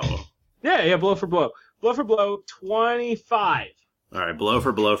blow. yeah, blow for blow. Blow for blow, 25. All right, blow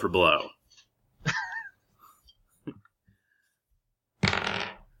for blow for blow.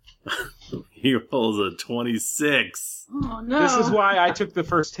 He rolls a 26. Oh, no. This is why I took the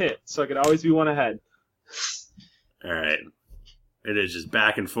first hit, so I could always be one ahead. All right. It is just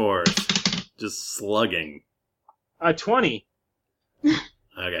back and forth, just slugging. 20.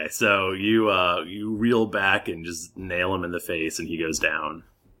 Okay, so you reel back and just nail him in the face, and he goes down.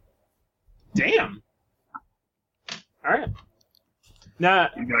 Damn. All right. Now,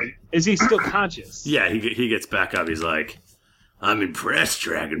 is he still conscious? Yeah, he gets back up. He's like, "I'm impressed,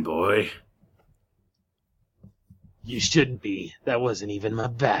 Dragon Boy." You shouldn't be. That wasn't even my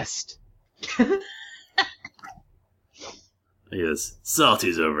best. He goes,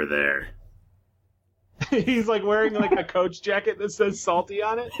 "Salty's over there." He's like wearing like a coach jacket that says "salty"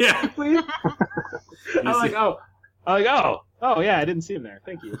 on it. Yeah. Please. I'm like, oh, yeah. I didn't see him there.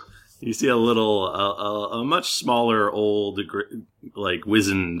 Thank you. You see a little, a much smaller, old, like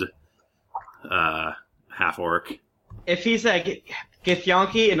wizened, half orc. If he's a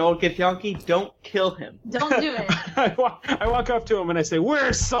Githyanki, an old Githyanki, don't kill him. Don't do it. I walk up to him and I say,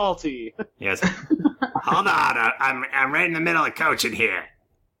 "Where's Salty?" Yes. Hold on, I'm right in the middle of coaching here.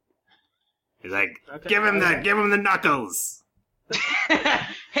 He's like, Okay, give him the knuckles.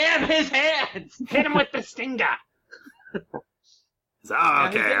 Ham his hands. Hit him with the stinger. So,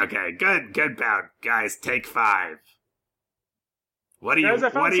 okay, good bout, guys. Take 5. What do you Guys, I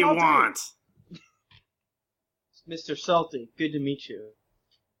found Salty. want? Mr. Salty, good to meet you.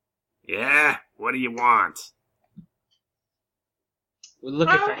 Yeah, what do you want? We're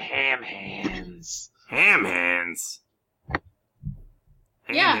looking for ham hands. Ham hands.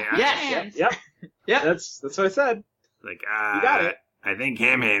 Yeah. Yes. Yep. Yep. That's what I said. Like, You got it. I think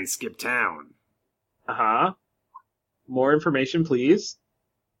ham hands skip town. Uh-huh. More information, please.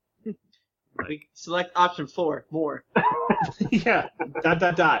 We select option 4. More. Yeah. ...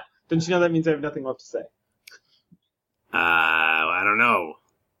 Don't you know that means I have nothing left to say? I don't know.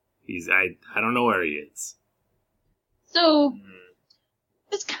 I don't know where he is. So,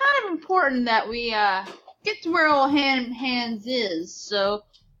 it's kind of important that we get to where old Hands is. So,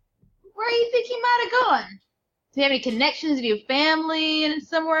 where do you think he might have gone? Do you have any connections? Do you have family and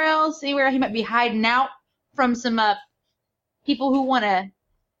somewhere else? Anywhere he might be hiding out from some people who want to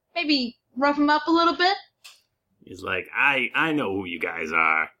maybe rough him up a little bit? He's like, I know who you guys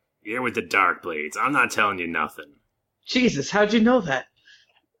are. You're with the Darkblades. I'm not telling you nothing. Jesus, how'd you know that?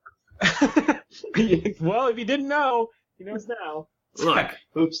 Well, if you didn't know, he knows now. Look,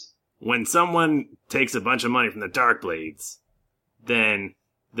 Oops. when someone takes a bunch of money from the Darkblades, then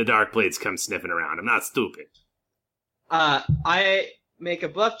the Darkblades come sniffing around. I'm not stupid. I make a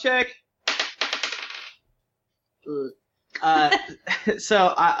bluff check. So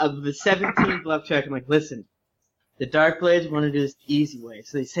the 17 bluff check, I'm like, listen, the Darkblades want to do this the easy way,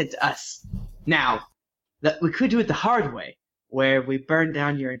 so they said to us, now, that we could do it the hard way, where we burn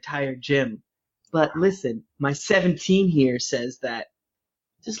down your entire gym. But listen, my 17 here says that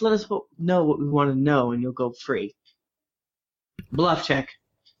just let us know what we want to know and you'll go free. Bluff check.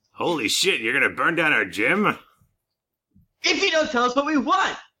 Holy shit, you're gonna burn down our gym? If you don't tell us what we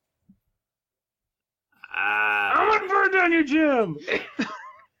want! I'm gonna burn down your gym!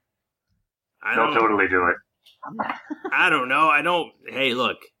 They'll totally do it. I don't know. Hey,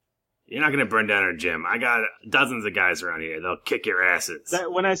 look. You're not going to burn down our gym. I got dozens of guys around here. They'll kick your asses.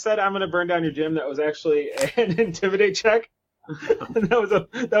 When I said I'm going to burn down your gym, that was actually an intimidate check.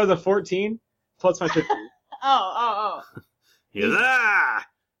 that was a 14 plus my 15. Oh. He goes,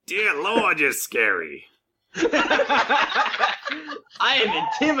 dear Lord, you're scary. I am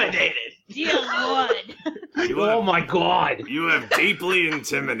intimidated. Dear Lord. Oh my God. You have deeply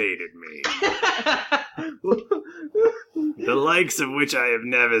intimidated me. The likes of which I have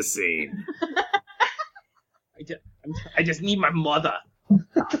never seen. I just need my mother.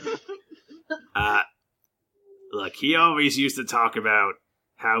 Look, he always used to talk about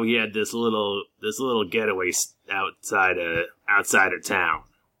how he had this little getaway outside of town.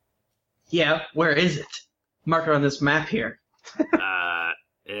 Yeah, where is it? Mark it on this map here.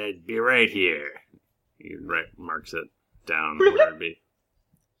 Be right here. He marks it down where it'd be.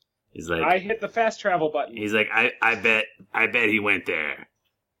 He's like, I hit the fast travel button. He's like, I bet he went there.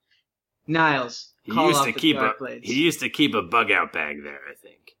 Niles, He call used off to the keep dark blades. He used to keep a bug out bag there, I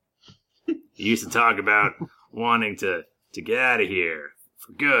think. He used to talk about wanting to get out of here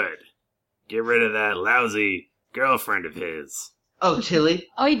for good. Get rid of that lousy girlfriend of his. Oh, Tilly.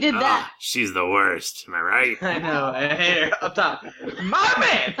 Oh, he did that. She's the worst. Am I right? I know. I hate her up top.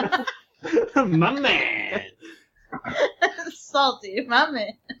 My man. My man. Salty, my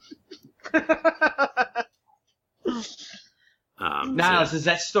man. Niles, does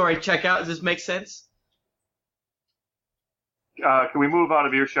that story check out? Does this make sense? Can we move out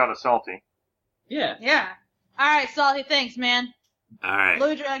of earshot of Salty? Yeah. Yeah. All right, Salty, thanks, man. All right.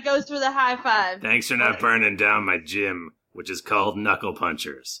 Ludra goes through the high five. Thanks for not burning down my gym, which is called Knuckle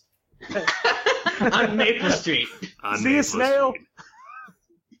Punchers. On Maple Street. See you, Snail.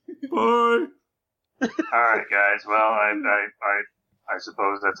 Bye. All right, guys. Well, I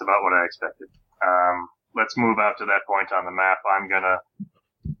suppose that's about what I expected. Let's move out to that point on the map. I'm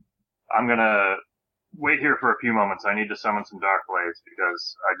gonna wait here for a few moments. I need to summon some dark blades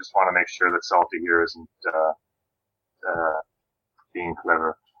because I just want to make sure that Salty here isn't being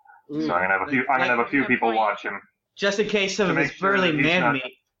clever. So I'm gonna have a few people watch him. Just in case some of his burly man meat.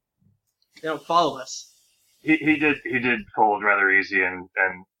 They don't follow us. He did fold rather easy, and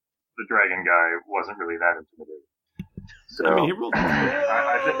the dragon guy wasn't really that intimidating. So, I mean, he rolled.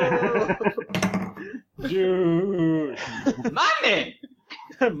 Dude. My man!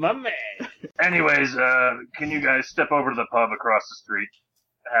 My man. Anyways, can you guys step over to the pub across the street,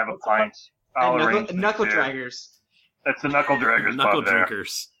 have a pint? I'll arrange things Knuckle there. draggers. That's the Knuckle Draggers Knuckle pub there.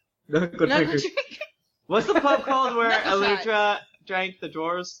 drinkers. Knuckle drinkers. What's the pub called where Knuckle Elutra drank the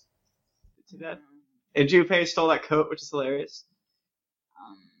drawers? See that? And Junpei stole that coat, which is hilarious.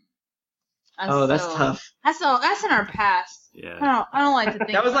 That's tough. That's in our past. Yeah. I don't like to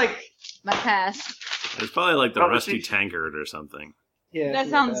think That was about like my past. It's probably like the Oh, Rusty see- Tankard or something. yeah. That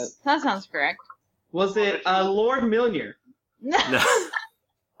sounds correct. Was it Lord Milner? No.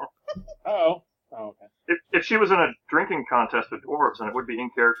 Oh, okay. If she was in a drinking contest with dwarves, then it would be in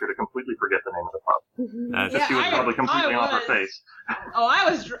character to completely forget the name of the pub. That's- Yeah, She was probably completely off her was. face. Oh, I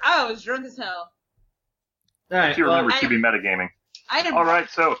was drunk as hell. All right. She remembers I- to be metagaming. I ate a, All right,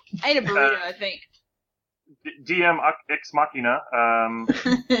 so I ate a burrito, I think. DM Ex Machina.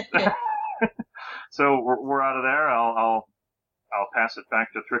 So we're out of there. I'll pass it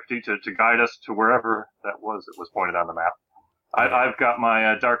back to Thrifty to guide us to wherever that was pointed on the map. I've got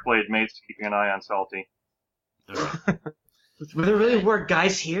my Darkblade mates keeping an eye on Salty. Were there really were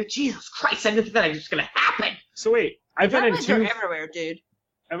guys here? Jesus Christ! I didn't think that was just gonna happen. So wait, I've been in Dragons are two. everywhere, dude.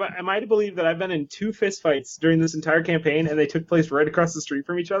 Am I to believe that I've been in 2 fistfights during this entire campaign, and they took place right across the street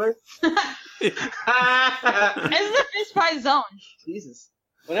from each other? This is a fist fight zone. Jesus.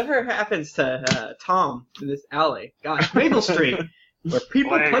 Whatever happens to Tom in this alley? Gosh, Maple Street, where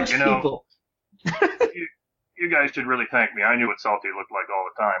people Well, hey, punch you know- people. You guys should really thank me. I knew what Salty looked like all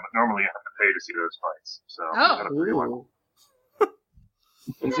the time, but normally you have to pay to see those fights. So I got a free one.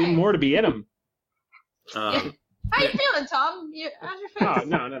 There's even more to be in them. How you feeling, Tom? How's your face? Oh,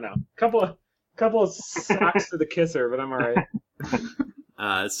 no. Couple of socks to the kisser, but I'm alright.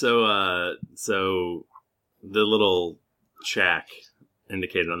 So the little shack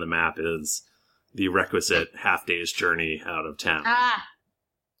indicated on the map is the requisite half day's journey out of town.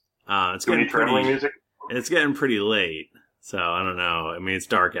 It's Do we getting need traveling pretty. music? It's getting pretty late, so I don't know. I mean, it's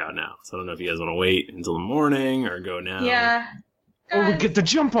dark out now, so I don't know if you guys want to wait until the morning or go now. Yeah. Or we get the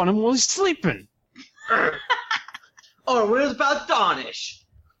jump on him while he's sleeping. Or what is about Dawnish?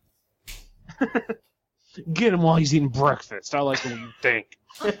 Get him while he's eating breakfast. I like the way you think.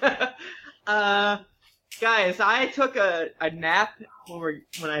 Guys, I took a nap when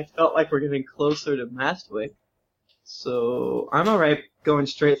I felt like we're getting closer to Mastwick, so I'm alright going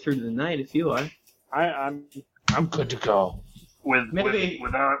straight through the night if you are. I'm good to go. With Maybe-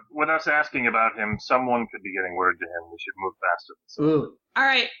 with us asking about him, someone could be getting word to him. We should move faster. Ooh. All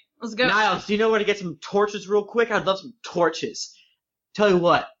right, let's go. Niles, do you know where to get some torches real quick? I'd love some torches. Tell you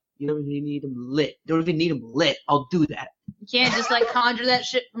what, you don't even need them lit. Don't even need them lit. I'll do that. You can't just like conjure that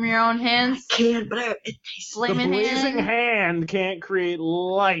shit from your own hands. I can, but it tastes The Flaming blazing hand. hand can't create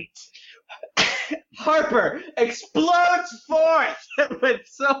light. Harper explodes forth with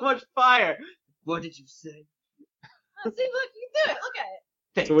so much fire. What did you say? Oh, see, look, you can do it. Look at it.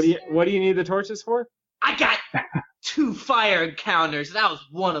 Thanks. So what do you need the torches for? I got 2 fire encounters. That was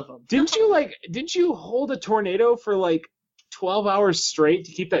one of them. Didn't you hold a tornado for like 12 hours straight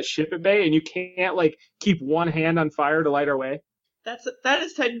to keep that ship at bay, and you can't like keep one hand on fire to light our way? that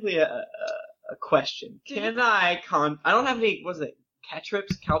is technically a question. Can I I don't have any. What's it?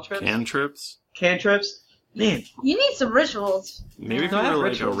 Cantrips? Cantrips? Man, You need some rituals. Maybe if you I have were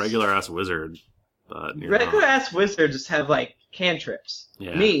like rituals. a regular ass wizard, but you're regular not. ass wizards have like cantrips.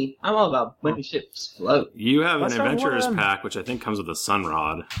 Yeah. Me, I'm all about making shit explode. You have Let's an start with adventurer's one of them. pack, which I think comes with a sun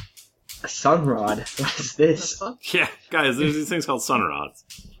rod. A sun rod? What is this? Yeah, guys, there's these things called sun rods.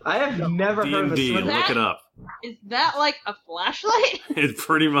 I have never heard of a D&D, sun rod. look it up. Is that like a flashlight? It's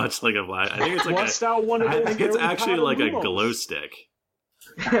pretty much like a flash. I think it's like Bust out one of I those think it's Harry actually Potter like a lumos. glow stick.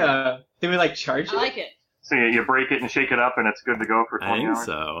 Did we like charge it? I like it. So you break it and shake it up, and it's good to go for 20 I think hours.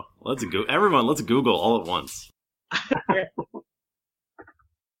 so. Let's go. Everyone, let's Google all at once.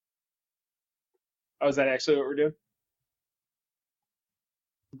 Oh, is that actually what we're doing?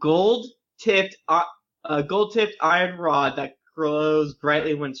 Gold-tipped iron rod that glows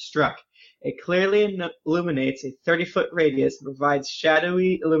brightly when struck. It clearly illuminates a 30-foot radius and provides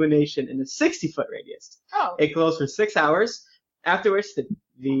shadowy illumination in a 60-foot radius. Oh. It glows for 6 hours, after which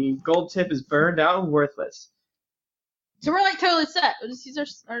the gold tip is burned out and worthless. So we're like totally set. We'll just use our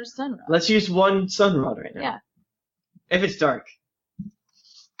sun rod. Let's use one sun rod right now. Yeah. If it's dark.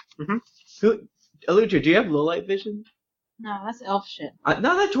 Eludra, do you have low light vision? No, that's elf shit.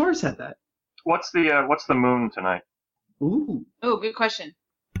 No, that dwarves had that. What's the moon tonight? Ooh. Oh, good question.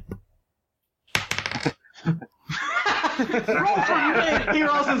 He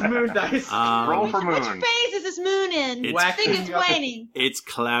rolls his moon dice. Roll for Which moon. phase is this moon in? It's I think it's waning. It's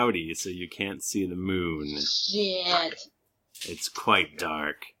cloudy, so you can't see the moon. Shit. It's quite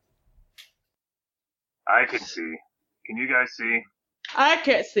dark. I can see. Can you guys see? I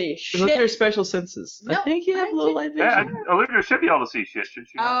can't see Look at shit. your special senses. I think you have low light Yeah, vision. Olivia should be able to see shit, should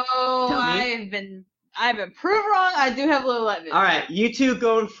she? Oh, I've been proved wrong. I do have low light vision. All right, you two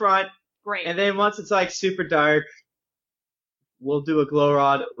go in front, Great. and then once it's like super dark, we'll do a glow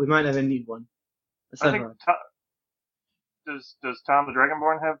rod. We might not even need one. A I sun think rod. does Tom the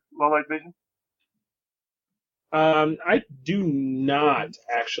Dragonborn have low light vision? I do not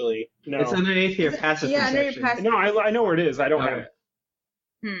actually. No. It's underneath your passive Yeah, under your perception. passive. No, I know where it is. I don't have Okay. it.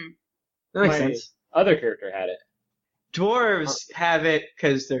 That makes My sense. other character had it. Dwarves have it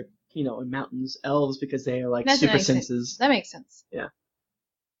because they're, in mountains. Elves because they are like That super makes sense. senses. That makes sense. Yeah.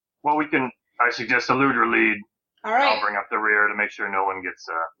 Well, I suggest a Ludra lead. All right. I'll bring up the rear to make sure no one gets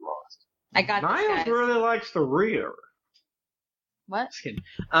lost. I got this, Miles guys. really likes the rear. What? Just kidding.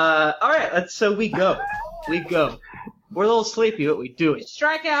 All right, so we go. We're a little sleepy, but we do it.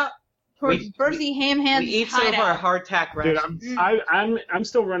 Strike out towards Bertie Hamhand's We eat some of hideout. our hardtack Dude, rations. I'm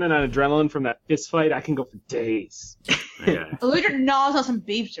still running on adrenaline from that fist fight. I can go for days. Okay. Eludra gnaws on some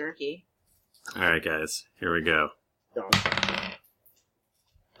beef jerky. All right, guys. Here we go.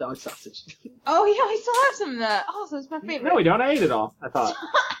 Dog sausage. Oh, yeah, we still have some of that. Oh, so it's my favorite. No, we don't. I ate it all. I thought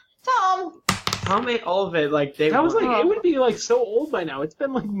Tom. Tom ate all of it like they that was were. like it would be like so old by now. It's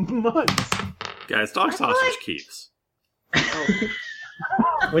been like months. Guys, dog sausage keeps.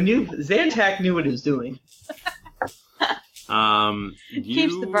 When Zantac knew what he was doing.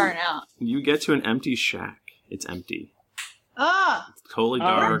 Keeps the burn out. You get to an empty shack. It's empty. Ah. It's totally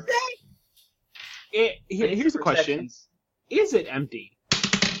dark. Here's a question: is it empty?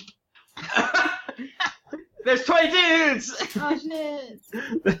 There's 20 dudes! Oh, shit.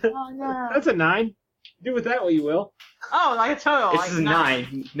 Oh, no. That's a 9. Do with that what you will. Oh, like a total. This is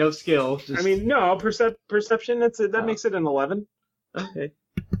 9. No skill. Just... I mean, no perception. That makes it an 11. Okay.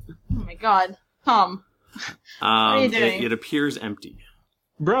 Oh, my God. Tom. What are you doing? It appears empty.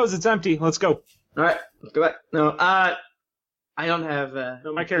 Bros, it's empty. Let's go. All right, let's go back. No, I don't have.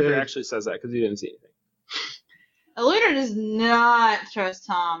 No, my character actually says that because he didn't see anything. Eludra does not trust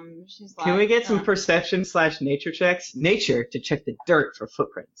Tom. She's like, Can we get some perception/nature checks? Nature to check the dirt for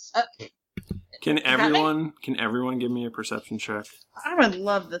footprints. Can everyone give me a perception check? I would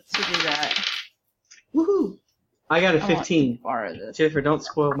love to do that. Woohoo! I got a 15. Borrow this. Jennifer, don't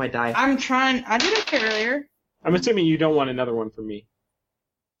spoil my die. I'm trying. I did okay earlier. I'm assuming you don't want another one from me.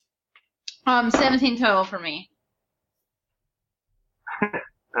 17 total for me.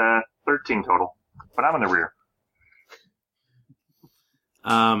 13 total, but I'm in the rear.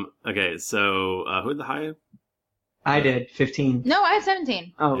 Okay, so who had the high? I did 15. No, I had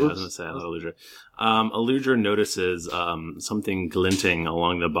 17. Oh, yeah, I was gonna say Aludra. Aludra notices something glinting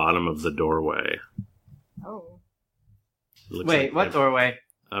along the bottom of the doorway. Oh. Wait, what doorway?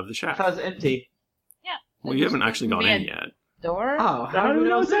 Of the I shack. thought it was empty. Yeah. Well, you haven't actually gone in yet. Door? Oh, How do we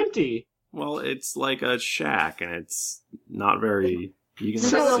know it's empty? Well, it's like a shack, and it's not very. You can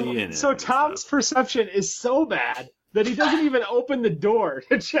see in it. So Tom's perception is so bad that he doesn't even open the door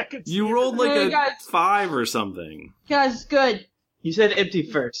to check it. You rolled like No, a guys. 5 or something. Guys, good. You said empty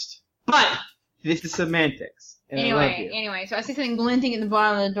first. But this is semantics. And I love you. Anyway, so I see something glinting at the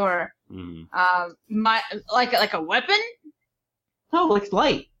bottom of the door. Mm. Like a weapon? No, like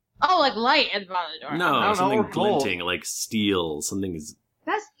light. Oh, like light at the bottom of the door. No, something glinting, like steel. Something is.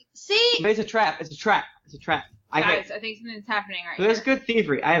 See? But it's a trap. It's a trap. Guys, I think something's happening right There's here. good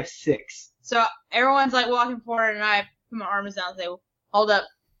thievery. I have 6. So everyone's like walking forward, and I put my arms down and say, "Hold up."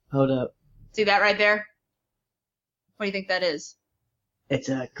 Hold up. See that right there? What do you think that is? It's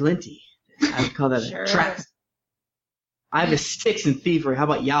a glinty. I would call that Sure. a trap. I have a 6 in thievery. How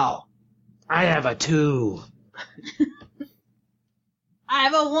about y'all? I have a 2. I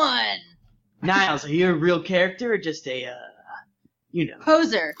have a 1. Niles, are you a real character or just a,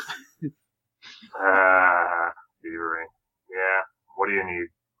 Poser. Thievery. Yeah. What do you need?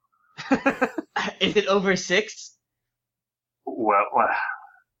 Is it over 6? Well,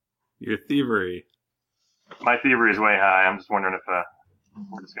 Your thievery. my thievery is way high. I'm just wondering if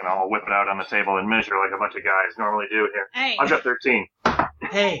we're just gonna all whip it out on the table and measure like a bunch of guys normally do here. Hey. I've got 13.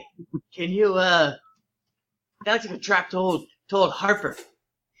 Hey, can you, that's like a trap told Harper.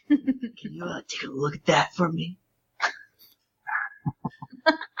 Can you, take a look at that for me?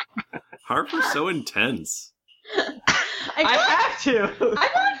 Harper's so intense. I have to. I'm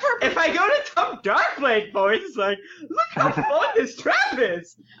on Harper. If I go to Tom Darkblade, boys, it's like, look how fun this trap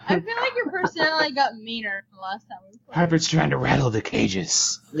is. I feel like your personality got meaner from the last time we played. Harper's trying to rattle the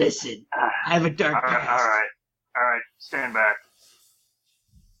cages. Listen, I have a dark All past. right. Stand back.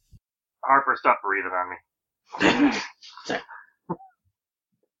 Harper, stop breathing on me. Sorry.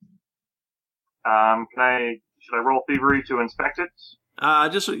 Should I roll thievery to inspect it?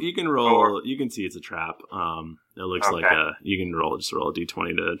 Just you can roll. You can see it's a trap. It looks like you can roll a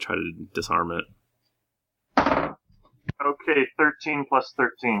d20 to try to disarm it. Okay, 13 plus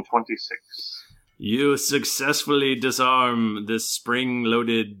 13, 26. You successfully disarm this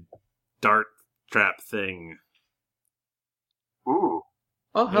spring-loaded dart trap thing. Ooh.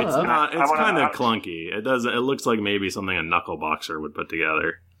 Oh, hello. It's not. It's kind of clunky. It does. It looks like maybe something a knuckle boxer would put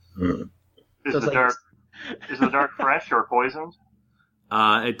together. Is the dart fresh or poisoned?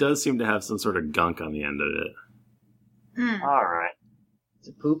 It does seem to have some sort of gunk on the end of it. All right. It's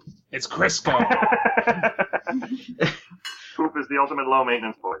a poop. It's Crisco. Poop is the ultimate low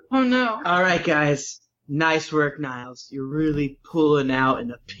maintenance poison. Oh no. All right, guys. Nice work, Niles. You're really pulling out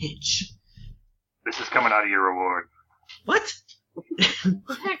in a pinch. This is coming out of your reward. What?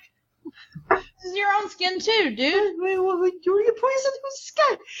 Heck. This is your own skin too, dude. Wait, you poisoned whose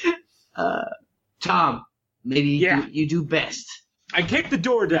skin? Tom, maybe you do best. I kicked the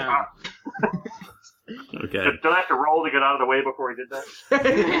door down. Okay. Do I have to roll to get out of the way before he did that?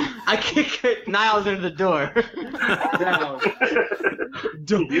 I kick Niles into the door.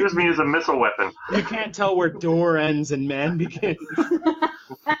 Use me as a missile weapon. You can't tell where door ends and man begins. All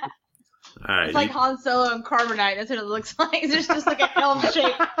right. It's like Han Solo and Carbonite. That's what it looks like. There's just like a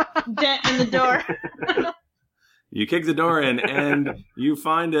helm-shaped dent in the door. You kick the door in, and you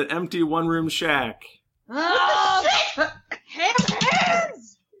find an empty one-room shack. Oh,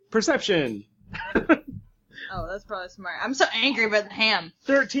 hands! Perception. Oh, that's probably smart. I'm so angry about the ham.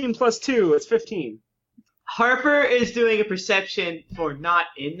 13 plus 2, it's 15. Harper is doing a perception for not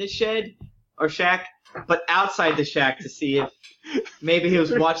in the shed or shack, but outside the shack to see if maybe he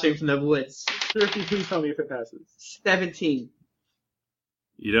was watching from the woods. Ricky, please tell me if it passes. 17.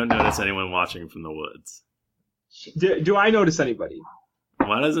 You don't notice anyone watching from the woods. Do I notice anybody?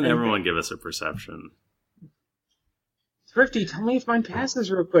 Why doesn't everyone give us a perception? Thrifty, tell me if mine passes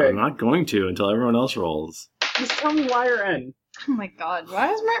real quick. I'm not going to until everyone else rolls. Just tell me Y or N. Oh my god,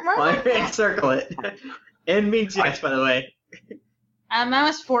 why is my Why circle it? N means yes, by the way. Mine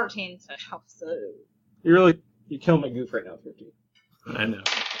was 14, so. You're killing my goof right now, Thrifty. I know.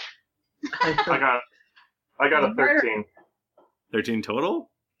 I got a 13. 13 total?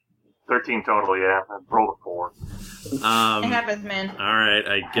 13 total, yeah. I rolled a 4. It happens, man. All right,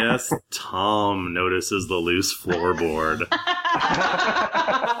 I guess Tom notices the loose floorboard.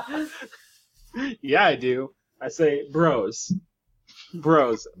 Yeah, I do. I say, bros,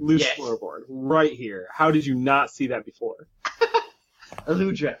 loose floorboard, right here. How did you not see that before?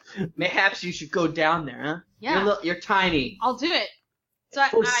 Aludra, mayhaps you should go down there, huh? Yeah. You're tiny. I'll do it. So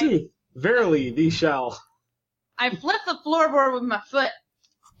Forsooth, verily thee shall. I flip the floorboard with my foot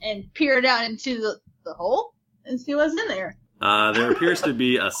and peer down into the hole and see what's in there. There appears to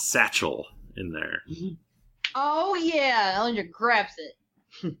be a satchel in there. Oh yeah, Ellinger grabs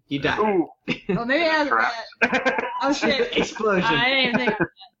it. You die. Ooh. Oh, maybe I have oh shit. Explosion. I didn't even think of that.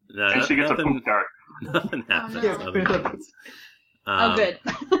 No, And she gets a poop dart. Nothing happens. no. Nothing happens. Oh, good.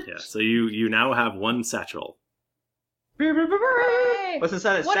 Yeah, so you now have one satchel. What's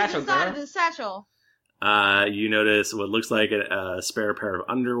inside the What is satchel, inside girl? of the satchel? You notice what looks like a spare pair of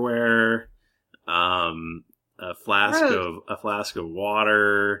underwear, a flask of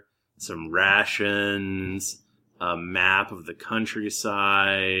water, some rations, a map of the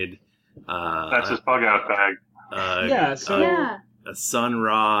countryside. That's his bug out bag. A sun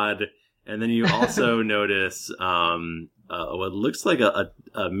rod, and then you also notice what looks like a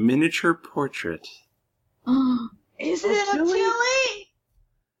miniature portrait. Is it a Tilly?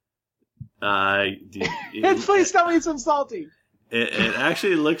 Please tell me it's some salty. It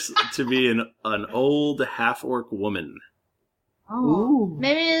actually looks to be an old half-orc woman. Oh,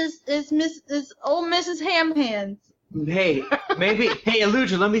 maybe it's old Mrs. Ham Hands. Hey, maybe. Hey,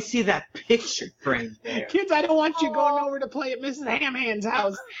 Eludra, let me see that picture frame there. Kids, I don't want you going over to play at Mrs. Hamhand's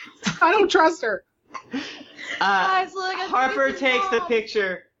house. I don't trust her. Guys, look at Harper takes the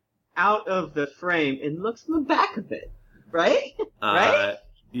picture out of the frame and looks in the back of it. Right? Right?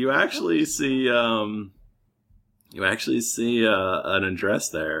 You actually see an address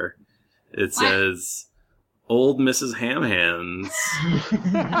there. It says Old Mrs. Hamhands.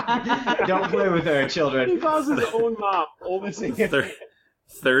 Don't play with her, children. He calls his own mom Old Mrs. Hamhands.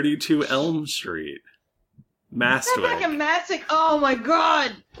 32 Elm Street. Mastwick. That's like a Mastwick. Oh my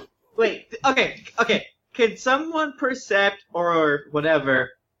god. Wait, okay. Can someone percept or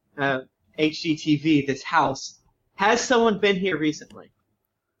whatever, HGTV, this house, has someone been here recently?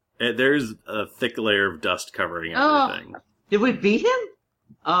 There's a thick layer of dust covering everything. Did we beat him?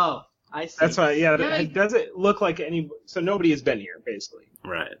 Oh, I see. That's why, yeah. Does it look like any... So nobody has been here, basically.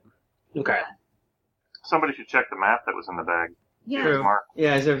 Right. Okay. Somebody should check the map that was in the bag. Yeah. True.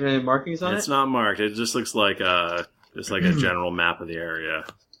 Yeah, is there any markings on It's it? not marked. It just looks like a general map of the area.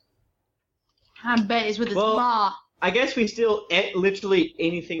 I bet it's with his ma. I guess we still literally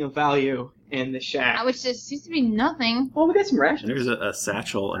anything of value in the shack. Which there seems to be nothing. Well, we got some rations. There's a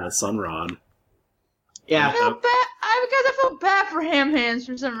satchel and a sun rod. Yeah. I feel bad for Ham Hands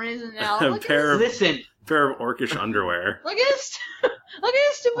for some reason now. A Look pair at of orcish underwear. Look at his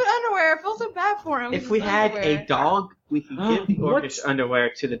stupid underwear. I feel so bad for him. If we had a dog, we could give the orcish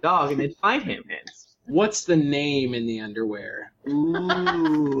underwear to the dog and then find Ham Hands. What's the name in the underwear?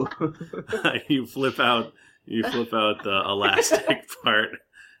 Ooh. You flip out the elastic part,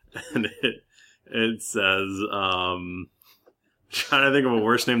 and it says, trying to think of a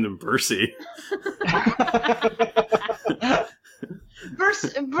worse name than Bercy.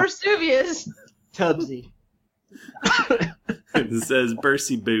 Vesuvius. Tubbsy. It says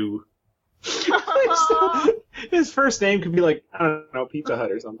Bercy Boo. His first name could be like, I don't know, Pizza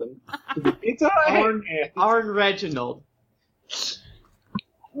Hut or something. Pizza Hut? Arn Reginald.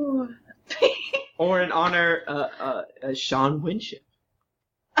 Or in honor Sean Winship.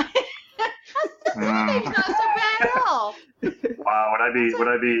 It's not so bad at all. Wow, would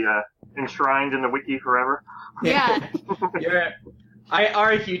I be enshrined in the wiki forever? Yeah. I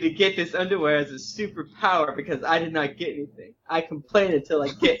argue to get this underwear as a superpower because I did not get anything. I complain until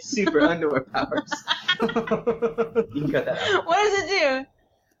I get super underwear powers. You can cut that out. What does it do?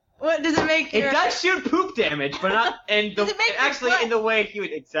 What does it make? It does shoot poop damage, but not in the in the way he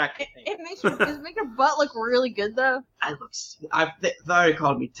would exactly think. Does it make your butt look really good though? They've already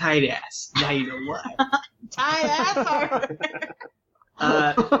called me tight ass. Now you know why. Tight ass.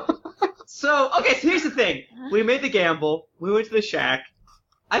 So here's the thing. We made the gamble. We went to the shack.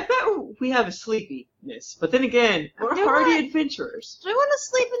 I bet we have a sleepiness, but then again, we're hardy adventurers. Do we want to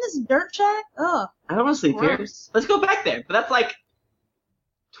sleep in this dirt shack? Ugh. I don't want to sleep here. Gross. Let's go back there. But that's like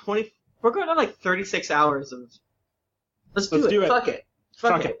 20. We're going on like 36 hours of. Let's do it. Fuck it.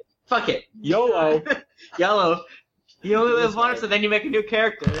 Fuck it. YOLO. YOLO. You only live once, so then you make a new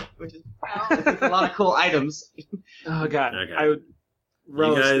character, which is a lot of cool items. Oh god. Okay. I would.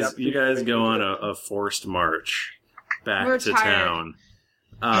 You guys go on a forced march back We're to tired. town.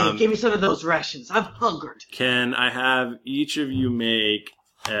 Hey, give me some of those rations. I'm hungered. Can I have each of you make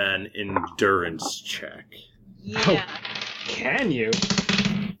an endurance check? Yeah. Can you?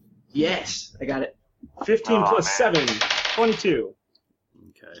 Yes, I got it. 15 plus 7. 22.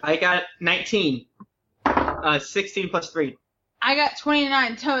 Okay. I got 19. 16 plus 3. I got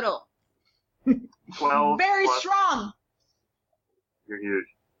 29 total. 12. Very plus, strong. You're huge.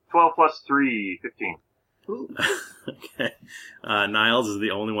 12 plus 3, 15. Okay. Niles is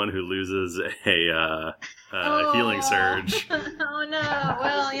the only one who loses a healing surge. Oh no.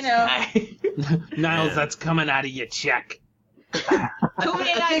 Well, you know. Niles, that's coming out of your check. I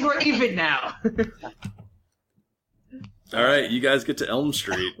think we're even now. All right, you guys get to Elm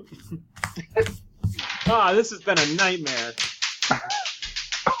Street. This has been a nightmare.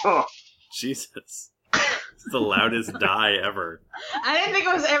 Oh, Jesus. It's the loudest die ever. I didn't think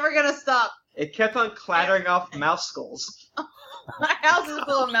it was ever gonna stop. It kept on clattering off mouse skulls. My house is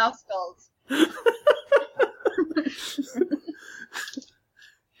full of mouse skulls.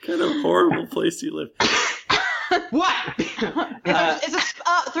 What kind of horrible place do you live? What?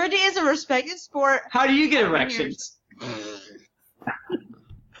 Third is a respected sport. How do you get erections?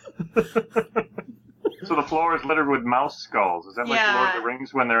 So the floor is littered with mouse skulls. Is that like the Lord of the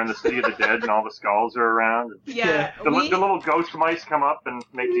Rings when they're in the City of the Dead and all the skulls are around? Yeah. The little ghost mice come up and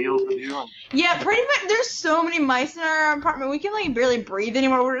make deals with you. Yeah, pretty much. There's so many mice in our apartment. We can like barely breathe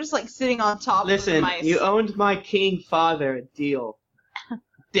anymore. We're just like sitting on top of the Listen, mice. you owned my king father a deal.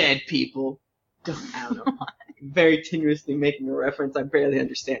 Dead people. I don't know. Very tenuously making a reference I barely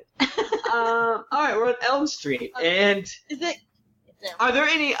understand. Alright, we're on Elm Street, and are there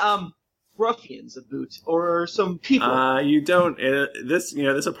any ruffians about, or some people? You don't. This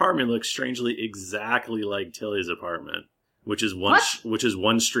apartment looks strangely exactly like Tilly's apartment, which is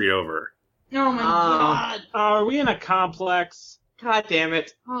one street over. Oh my god! Are we in a complex? God damn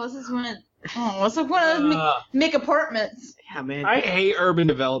it! Oh, this is one. It's like one of those make apartments. Yeah, man. I hate urban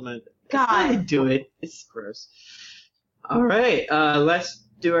development. God, I do it. It's gross. All right, let's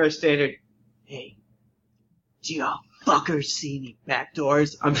do our standard. Hey, do y'all fuckers see any back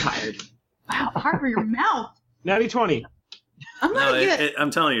doors? I'm tired. Wow, Harper, your mouth. Natty 20. I'm not good.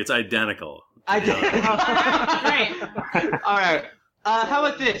 I'm telling you, it's identical. Right. All right. How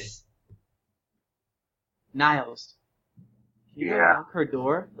about this? Niles. Can you knock her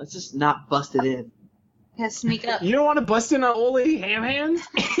door? Let's just not bust it in. Yeah, sneak up. You don't want to bust in on old lady Ham Hands?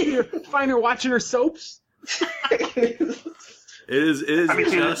 You find her watching her soaps? It is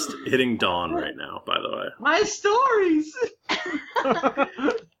just hitting dawn right now, by the way. My stories.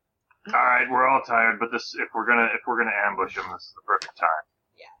 All right, we're all tired, but if we're gonna ambush them, this is the perfect time.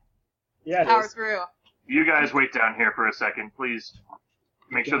 Yeah. Power through. You guys wait down here for a second, please.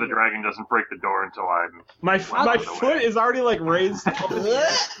 Make sure the dragon doesn't break the door until I'm. My foot is already like raised up in the air,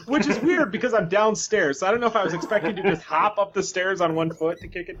 which is weird because I'm downstairs. So I don't know if I was expecting to just hop up the stairs on one foot to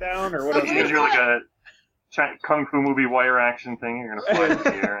kick it down or what. Because you're like a kung fu movie wire action thing. You're gonna fly in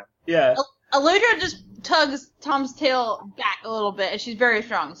the air. Yeah. Eludra just tugs Tom's tail back a little bit, and she's very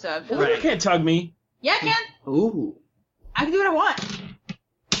strong. So I feel You can't tug me. Yeah, I can. Ooh. I can do what I want.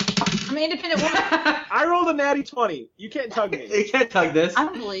 I'm an independent woman. I rolled a natty 20. You can't tug me. You can't tug this. I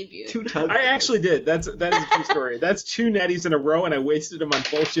don't believe you. Two tugs. I actually did. That is a true story. That's 2 natties in a row, and I wasted them on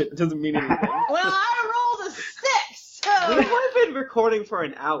bullshit. It doesn't mean anything. Well, I rolled a 6. So We have been recording for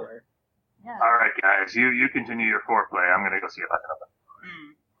an hour. yeah. All right, guys, you continue your foreplay. I'm gonna go see if I can open.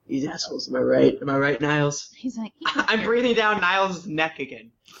 These assholes, am I right? Am I right, Niles? He's like, I'm breathing down Niles' neck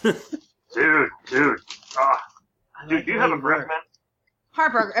again. Dude. Dude, do you have a breath mint?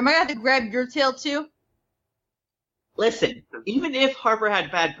 Harper, am I gonna have to grab your tail too? Listen, even if Harper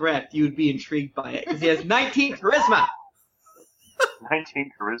had bad breath, you would be intrigued by it, because he has 19 charisma.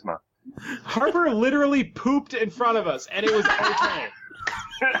 19 charisma. Harper literally pooped in front of us, and it was okay.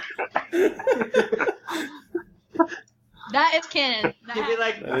 That is canon. He'd be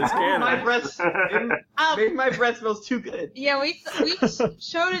like, That is canon. my breath, maybe my breath smells too good. Yeah, we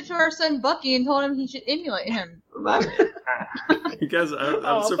showed it to our son Bucky and told him he should emulate him. You guys,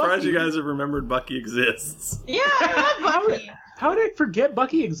 I'm surprised you guys have remembered Bucky exists. Yeah, I love Bucky. How did I forget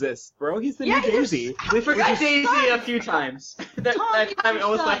Bucky exists, bro? He's the new Daisy. We forgot Daisy a few times. That time we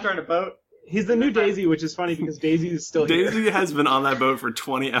almost left her on a boat. He's the new Daisy, which is funny because Daisy is still here. Daisy has been on that boat for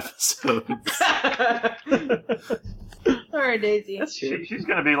 20 episodes. Sorry, Daisy. She's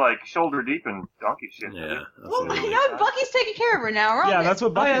gonna be like shoulder deep in donkey shit. Yeah. Well, now Bucky's taking care of her now. We're all Yeah, good. that's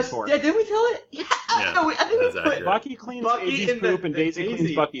what Bucky's for. Yeah, did we tell it? Yeah, no, I think that's we put accurate. Bucky cleans Bucky Daisy's in the- poop, and Daisy Daisy.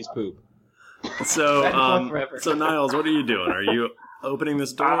 cleans Bucky's poop. So, Back and forth forever. so Niles, what are you doing? Are you opening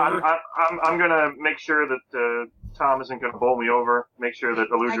this door? I'm gonna make sure that Tom isn't gonna bowl me over. Make sure that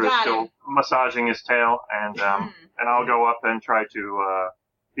Eludra is still massaging his tail, and I'll go up and try to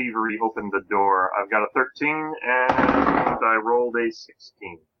thievery open the door. I've got a 13 and I rolled a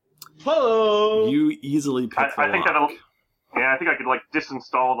 16. Whoa! You easily pick the I think lock. I think I could like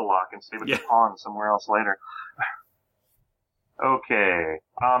disinstall the lock and save it to pawn somewhere else later. Okay,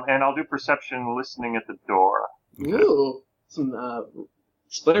 and I'll do perception listening at the door. Ooh, some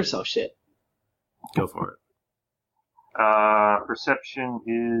splitter cell shit. Go for it. Perception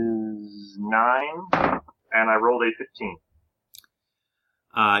is 9, and I rolled a 15.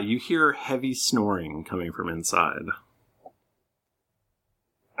 You hear heavy snoring coming from inside.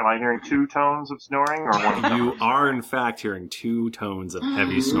 Am I hearing 2 tones of snoring or 1 tone? You are, in fact, hearing 2 tones of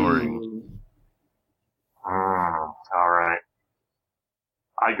heavy snoring. All right.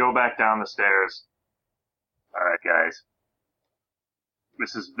 I go back down the stairs, All right, guys.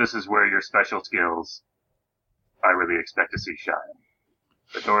 This is where your special skills, I really expect to see shine.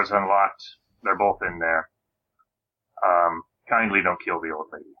 The door's unlocked. They're both in there. Kindly don't kill the old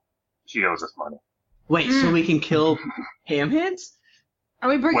lady. She owes us money. Wait, so we can kill Ham Hands? Are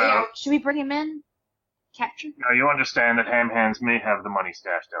we bringing? Well- Should we bring him in? Capture? Now, you understand that Ham Hands may have the money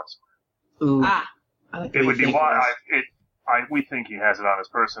stashed elsewhere. Ooh. Ah. I like It would be why we think he has it on his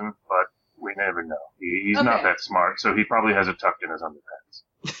person, but we never know. He's not Okay. that smart, so he probably has it tucked in his underpants.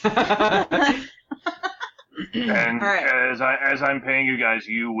 And All right. as I'm paying you guys,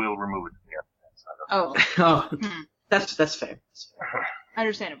 you will remove it from the underpants. Oh, Oh, that's fair.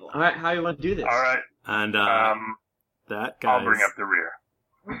 understandable. All right, how do you want to do this? All right. And that guys, I'll bring up the rear.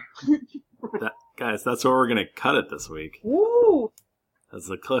 guys, that's where we're gonna cut it this week. Woo! That's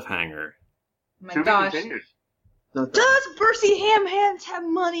the cliffhanger. Oh my To be gosh. continued. Does Percy Ham Hands have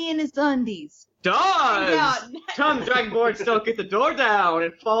money in his undies? Does! Yeah. Tom the Dragonborn still get the door down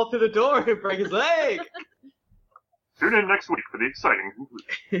and fall through the door and break his leg. Tune in next week for the exciting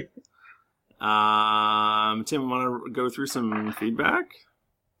conclusion. Tim, want to go through some feedback?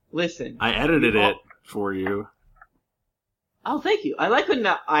 Listen. I edited it for you. Oh, thank you. I like when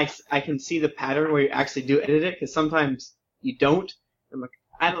I can see the pattern where you actually do edit it, because sometimes you don't. I'm like,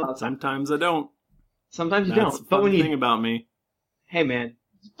 I don't know. Sometimes I don't. Sometimes you That's don't. the But fun when you, thing about me. hey man,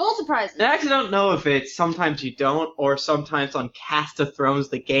 Full surprises. I actually don't know if it's sometimes you don't, or sometimes on Cast of Thrones,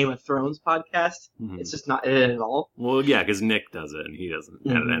 the Game of Thrones podcast, it's just not edited at all. Well, yeah, because Nick does it, and he doesn't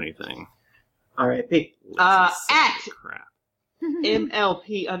edit Mhm. anything. All right, big. At crap.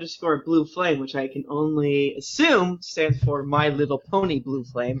 MLP _ Blue Flame, which I can only assume stands for My Little Pony Blue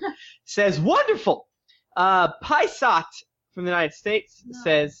Flame, says, wonderful! Pysot from the United States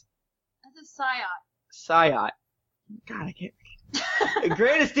says, That's a psyop. Sayat. God, I can't read.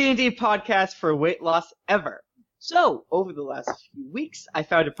 Greatest D&D podcast for weight loss ever. So, over the last few weeks, I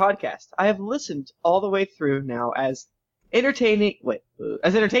found a podcast. I have listened all the way through now as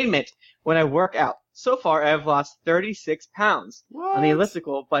entertainment when I work out. So far, I have lost 36 pounds on the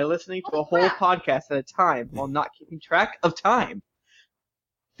elliptical by listening to a whole podcast at a time while not keeping track of time.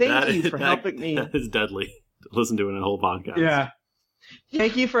 Thank you for helping me. That is deadly to listen to in a whole podcast. Yeah.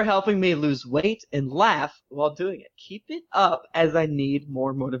 Thank you for helping me lose weight and laugh while doing it. Keep it up as I need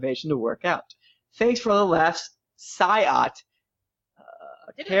more motivation to work out. Thanks for the laughs, Sayat.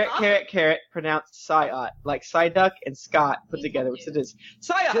 Carrot, pronounced Sayat. Like Psyduck and Scott put together, which it is.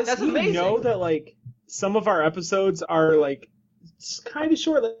 Sayat, Does that's he amazing. know that, like, some of our episodes are, like, kind of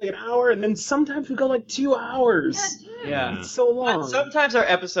short, like an hour, and then sometimes we go, like, 2 hours. Yeah. It's so long. But sometimes our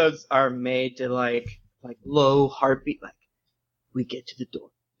eepisodes are made to, like low heartbeat, like, we get to the door.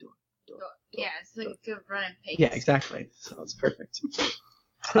 Yeah, it's like a good running pace. Yeah, exactly. So it's perfect.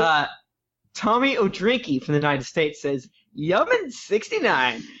 Tommy O'Drinky from the United States says,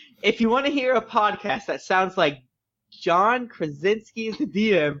 Yummin69, if you want to hear a podcast that sounds like John Krasinski is the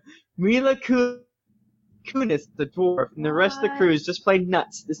DM, Mila Kunis the dwarf, and the rest of the crew is just plain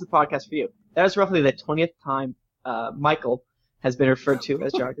nuts, this is a podcast for you. That is roughly the 20th time Michael has been referred to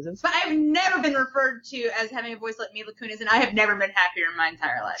as John Krasinski. But I've never been referred to as having a voice like Mila Kunis, and I have never been happier in my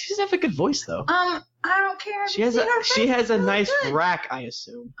entire life. She doesn't have a good voice, though. I don't care. She has a nice rack, I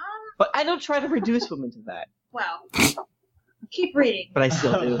assume. But I don't try to reduce women to that. Well, keep reading. But I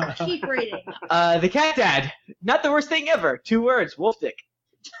still do. Keep reading. The Cat Dad. Not the worst thing ever. 2 words. Wolf Dick.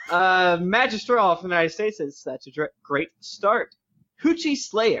 Magistral from the United States says, that's a great start. Hoochie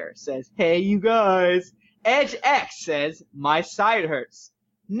Slayer says, hey, you guys. Edge X says, my side hurts.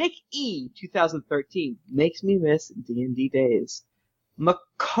 Nick E. 2013 makes me miss D&D days.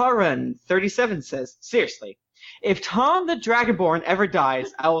 Macaron 37 says, seriously, if Tom the Dragonborn ever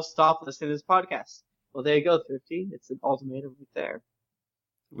dies, I will stop listening to this podcast. Well, there you go, 13. It's an ultimatum right there.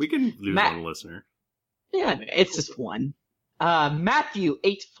 We can lose one listener. Yeah, it's just one. Matthew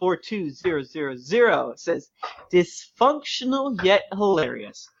 842000 says, dysfunctional yet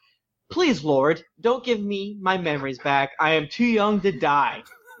hilarious. Please, Lord, don't give me my memories back. I am too young to die.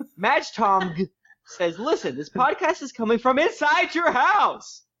 Madge Tom says, listen, this podcast is coming from inside your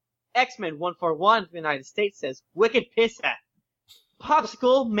house. X-Men 141 from the United States says, wicked pissa.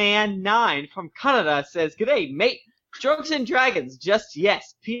 Popsicle Man 9 from Canada says, g'day, mate. Drunks and Dragons, just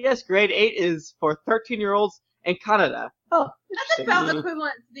yes. PS grade 8 is for 13-year-olds in Canada. Oh, That's about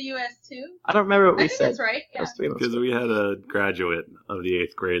equivalent to the U.S. too. I don't remember what we I think said. that's right. Yeah. Because we had a graduate of the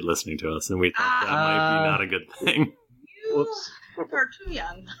 8th grade listening to us, and we thought that might be not a good thing. Whoops. You are too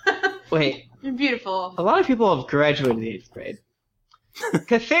young. Wait, You're beautiful. a lot of people have graduated the 8th grade.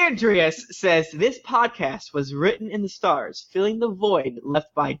 Cathandrius says this podcast was written in the stars, filling the void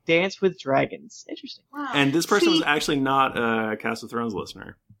left by Dance with Dragons. Interesting. Wow. And this person was actually not a Cast of Thrones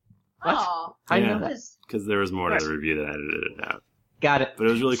listener. What? Oh, I know that. Because there was more to the review that I edited it out. Got it. But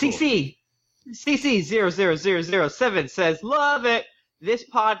it was really cool. CC00007 says, love it. This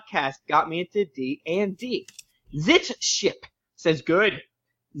podcast got me into D&D. Zit Ship says, good.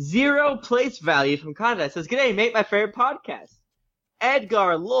 Zero Place Value from Canada says, g'day, mate, my favorite podcast.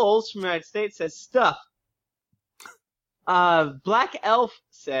 Edgar Lowles from the United States says, stuff. Black Elf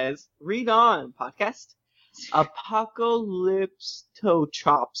says, read on, podcast. Apocalypse Toe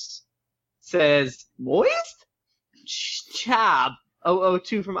Chops says, moist? Chab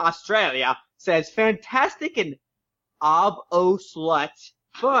 002 from Australia says, fantastic and ob-o-slut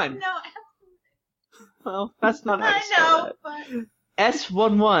fun. No, well, that's not how to I spell know, that. but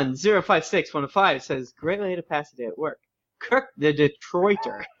S1105615 says, great way to pass the day at work. Kirk the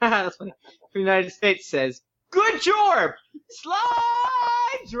Detroiter, that's funny, from the United States says, good job!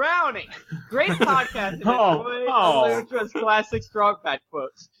 Slide drowning! Great podcast and Lutra's classic strong bad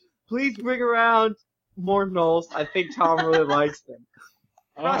quotes. Please bring around more Knowles. I think Tom really likes them.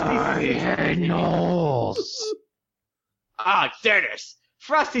 I hate Knowles. Dennis!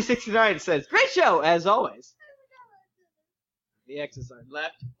 Frosty69 says, great show, as always. The X's are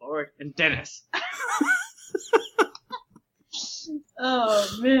left, forward, and Dennis.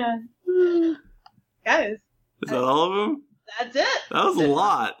 oh man, guys, Is that all of them? that's it. That was a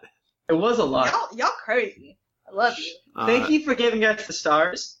lot. It was a lot. Y'all crazy. I love you. Thank you for giving us the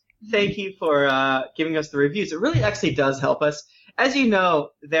stars. Thank you for giving us the reviews. It really actually does help us. As you know,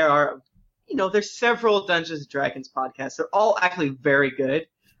 there's several Dungeons & Dragons podcasts. They're all actually very good,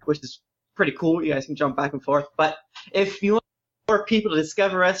 which is pretty cool. You guys can jump back and forth. But if you want more people to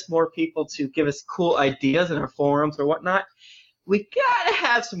discover us, more people to give us cool ideas in our forums or whatnot, we gotta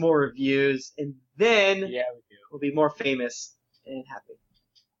have some more reviews, and then we'll be more famous and happy.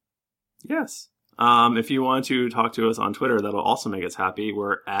 Yes. If you want to talk to us on Twitter, that'll also make us happy.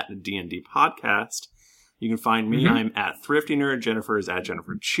 We're at D&D Podcast. You can find me. I'm at Thrifty Nerd. Jennifer is at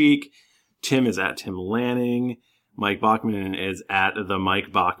Jennifer Cheek. Tim is at Tim Lanning. Mike Bachman is at the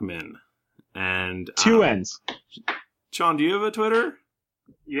Mike Bachman. And two N's. Sean, do you have a Twitter?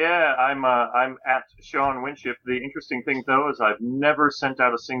 Yeah, I'm at Sean Winship. The interesting thing though is I've never sent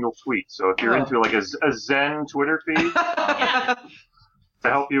out a single tweet. So if you're into like a Zen Twitter feed to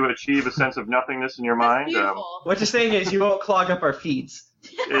help you achieve a sense of nothingness in your mind, what you're saying is you won't clog up our feeds.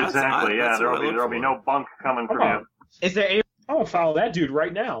 Exactly. Yeah, there'll be no bunk coming from you. Is there any? I'm gonna follow that dude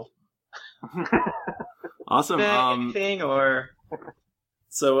right now. Awesome. Thing or?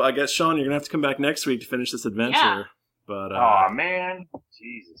 So I guess Sean, you're gonna have to come back next week to finish this adventure. Yeah. But oh man,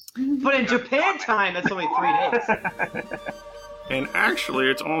 Jesus! But in Japan time, that's only 3 days. And actually,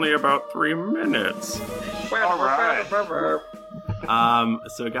 it's only about 3 minutes. All right.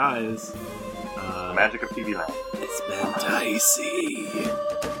 So guys, the magic of TV Land. It's been dicey.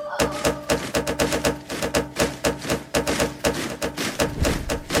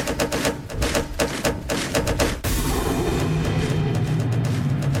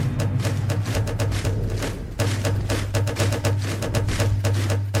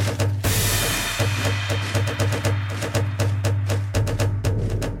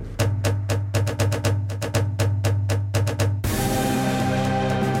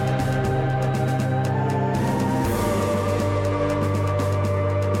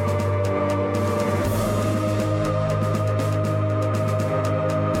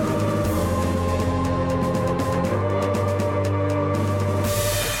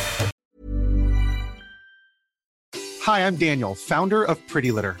 Hi, I'm Daniel, founder of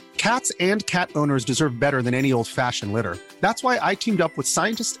Pretty Litter. Cats and cat owners deserve better than any old-fashioned litter. That's why I teamed up with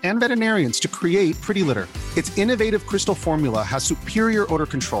scientists and veterinarians to create Pretty Litter. Its innovative crystal formula has superior odor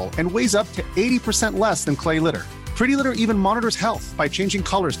control and weighs up to 80% less than clay litter. Pretty Litter even monitors health by changing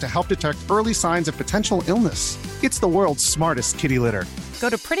colors to help detect early signs of potential illness. It's the world's smartest kitty litter. Go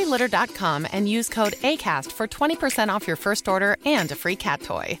to prettylitter.com and use code ACAST for 20% off your first order and a free cat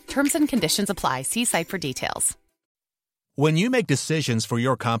toy. Terms and conditions apply. See site for details. When you make decisions for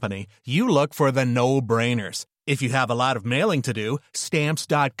your company, you look for the no-brainers. If you have a lot of mailing to do,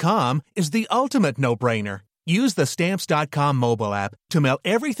 Stamps.com is the ultimate no-brainer. Use the Stamps.com mobile app to mail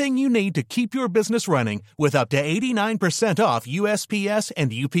everything you need to keep your business running with up to 89% off USPS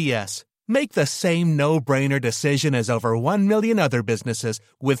and UPS. Make the same no-brainer decision as over 1 million other businesses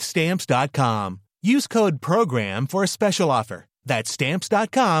with Stamps.com. Use code PROGRAM for a special offer. That's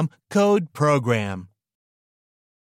Stamps.com, code PROGRAM.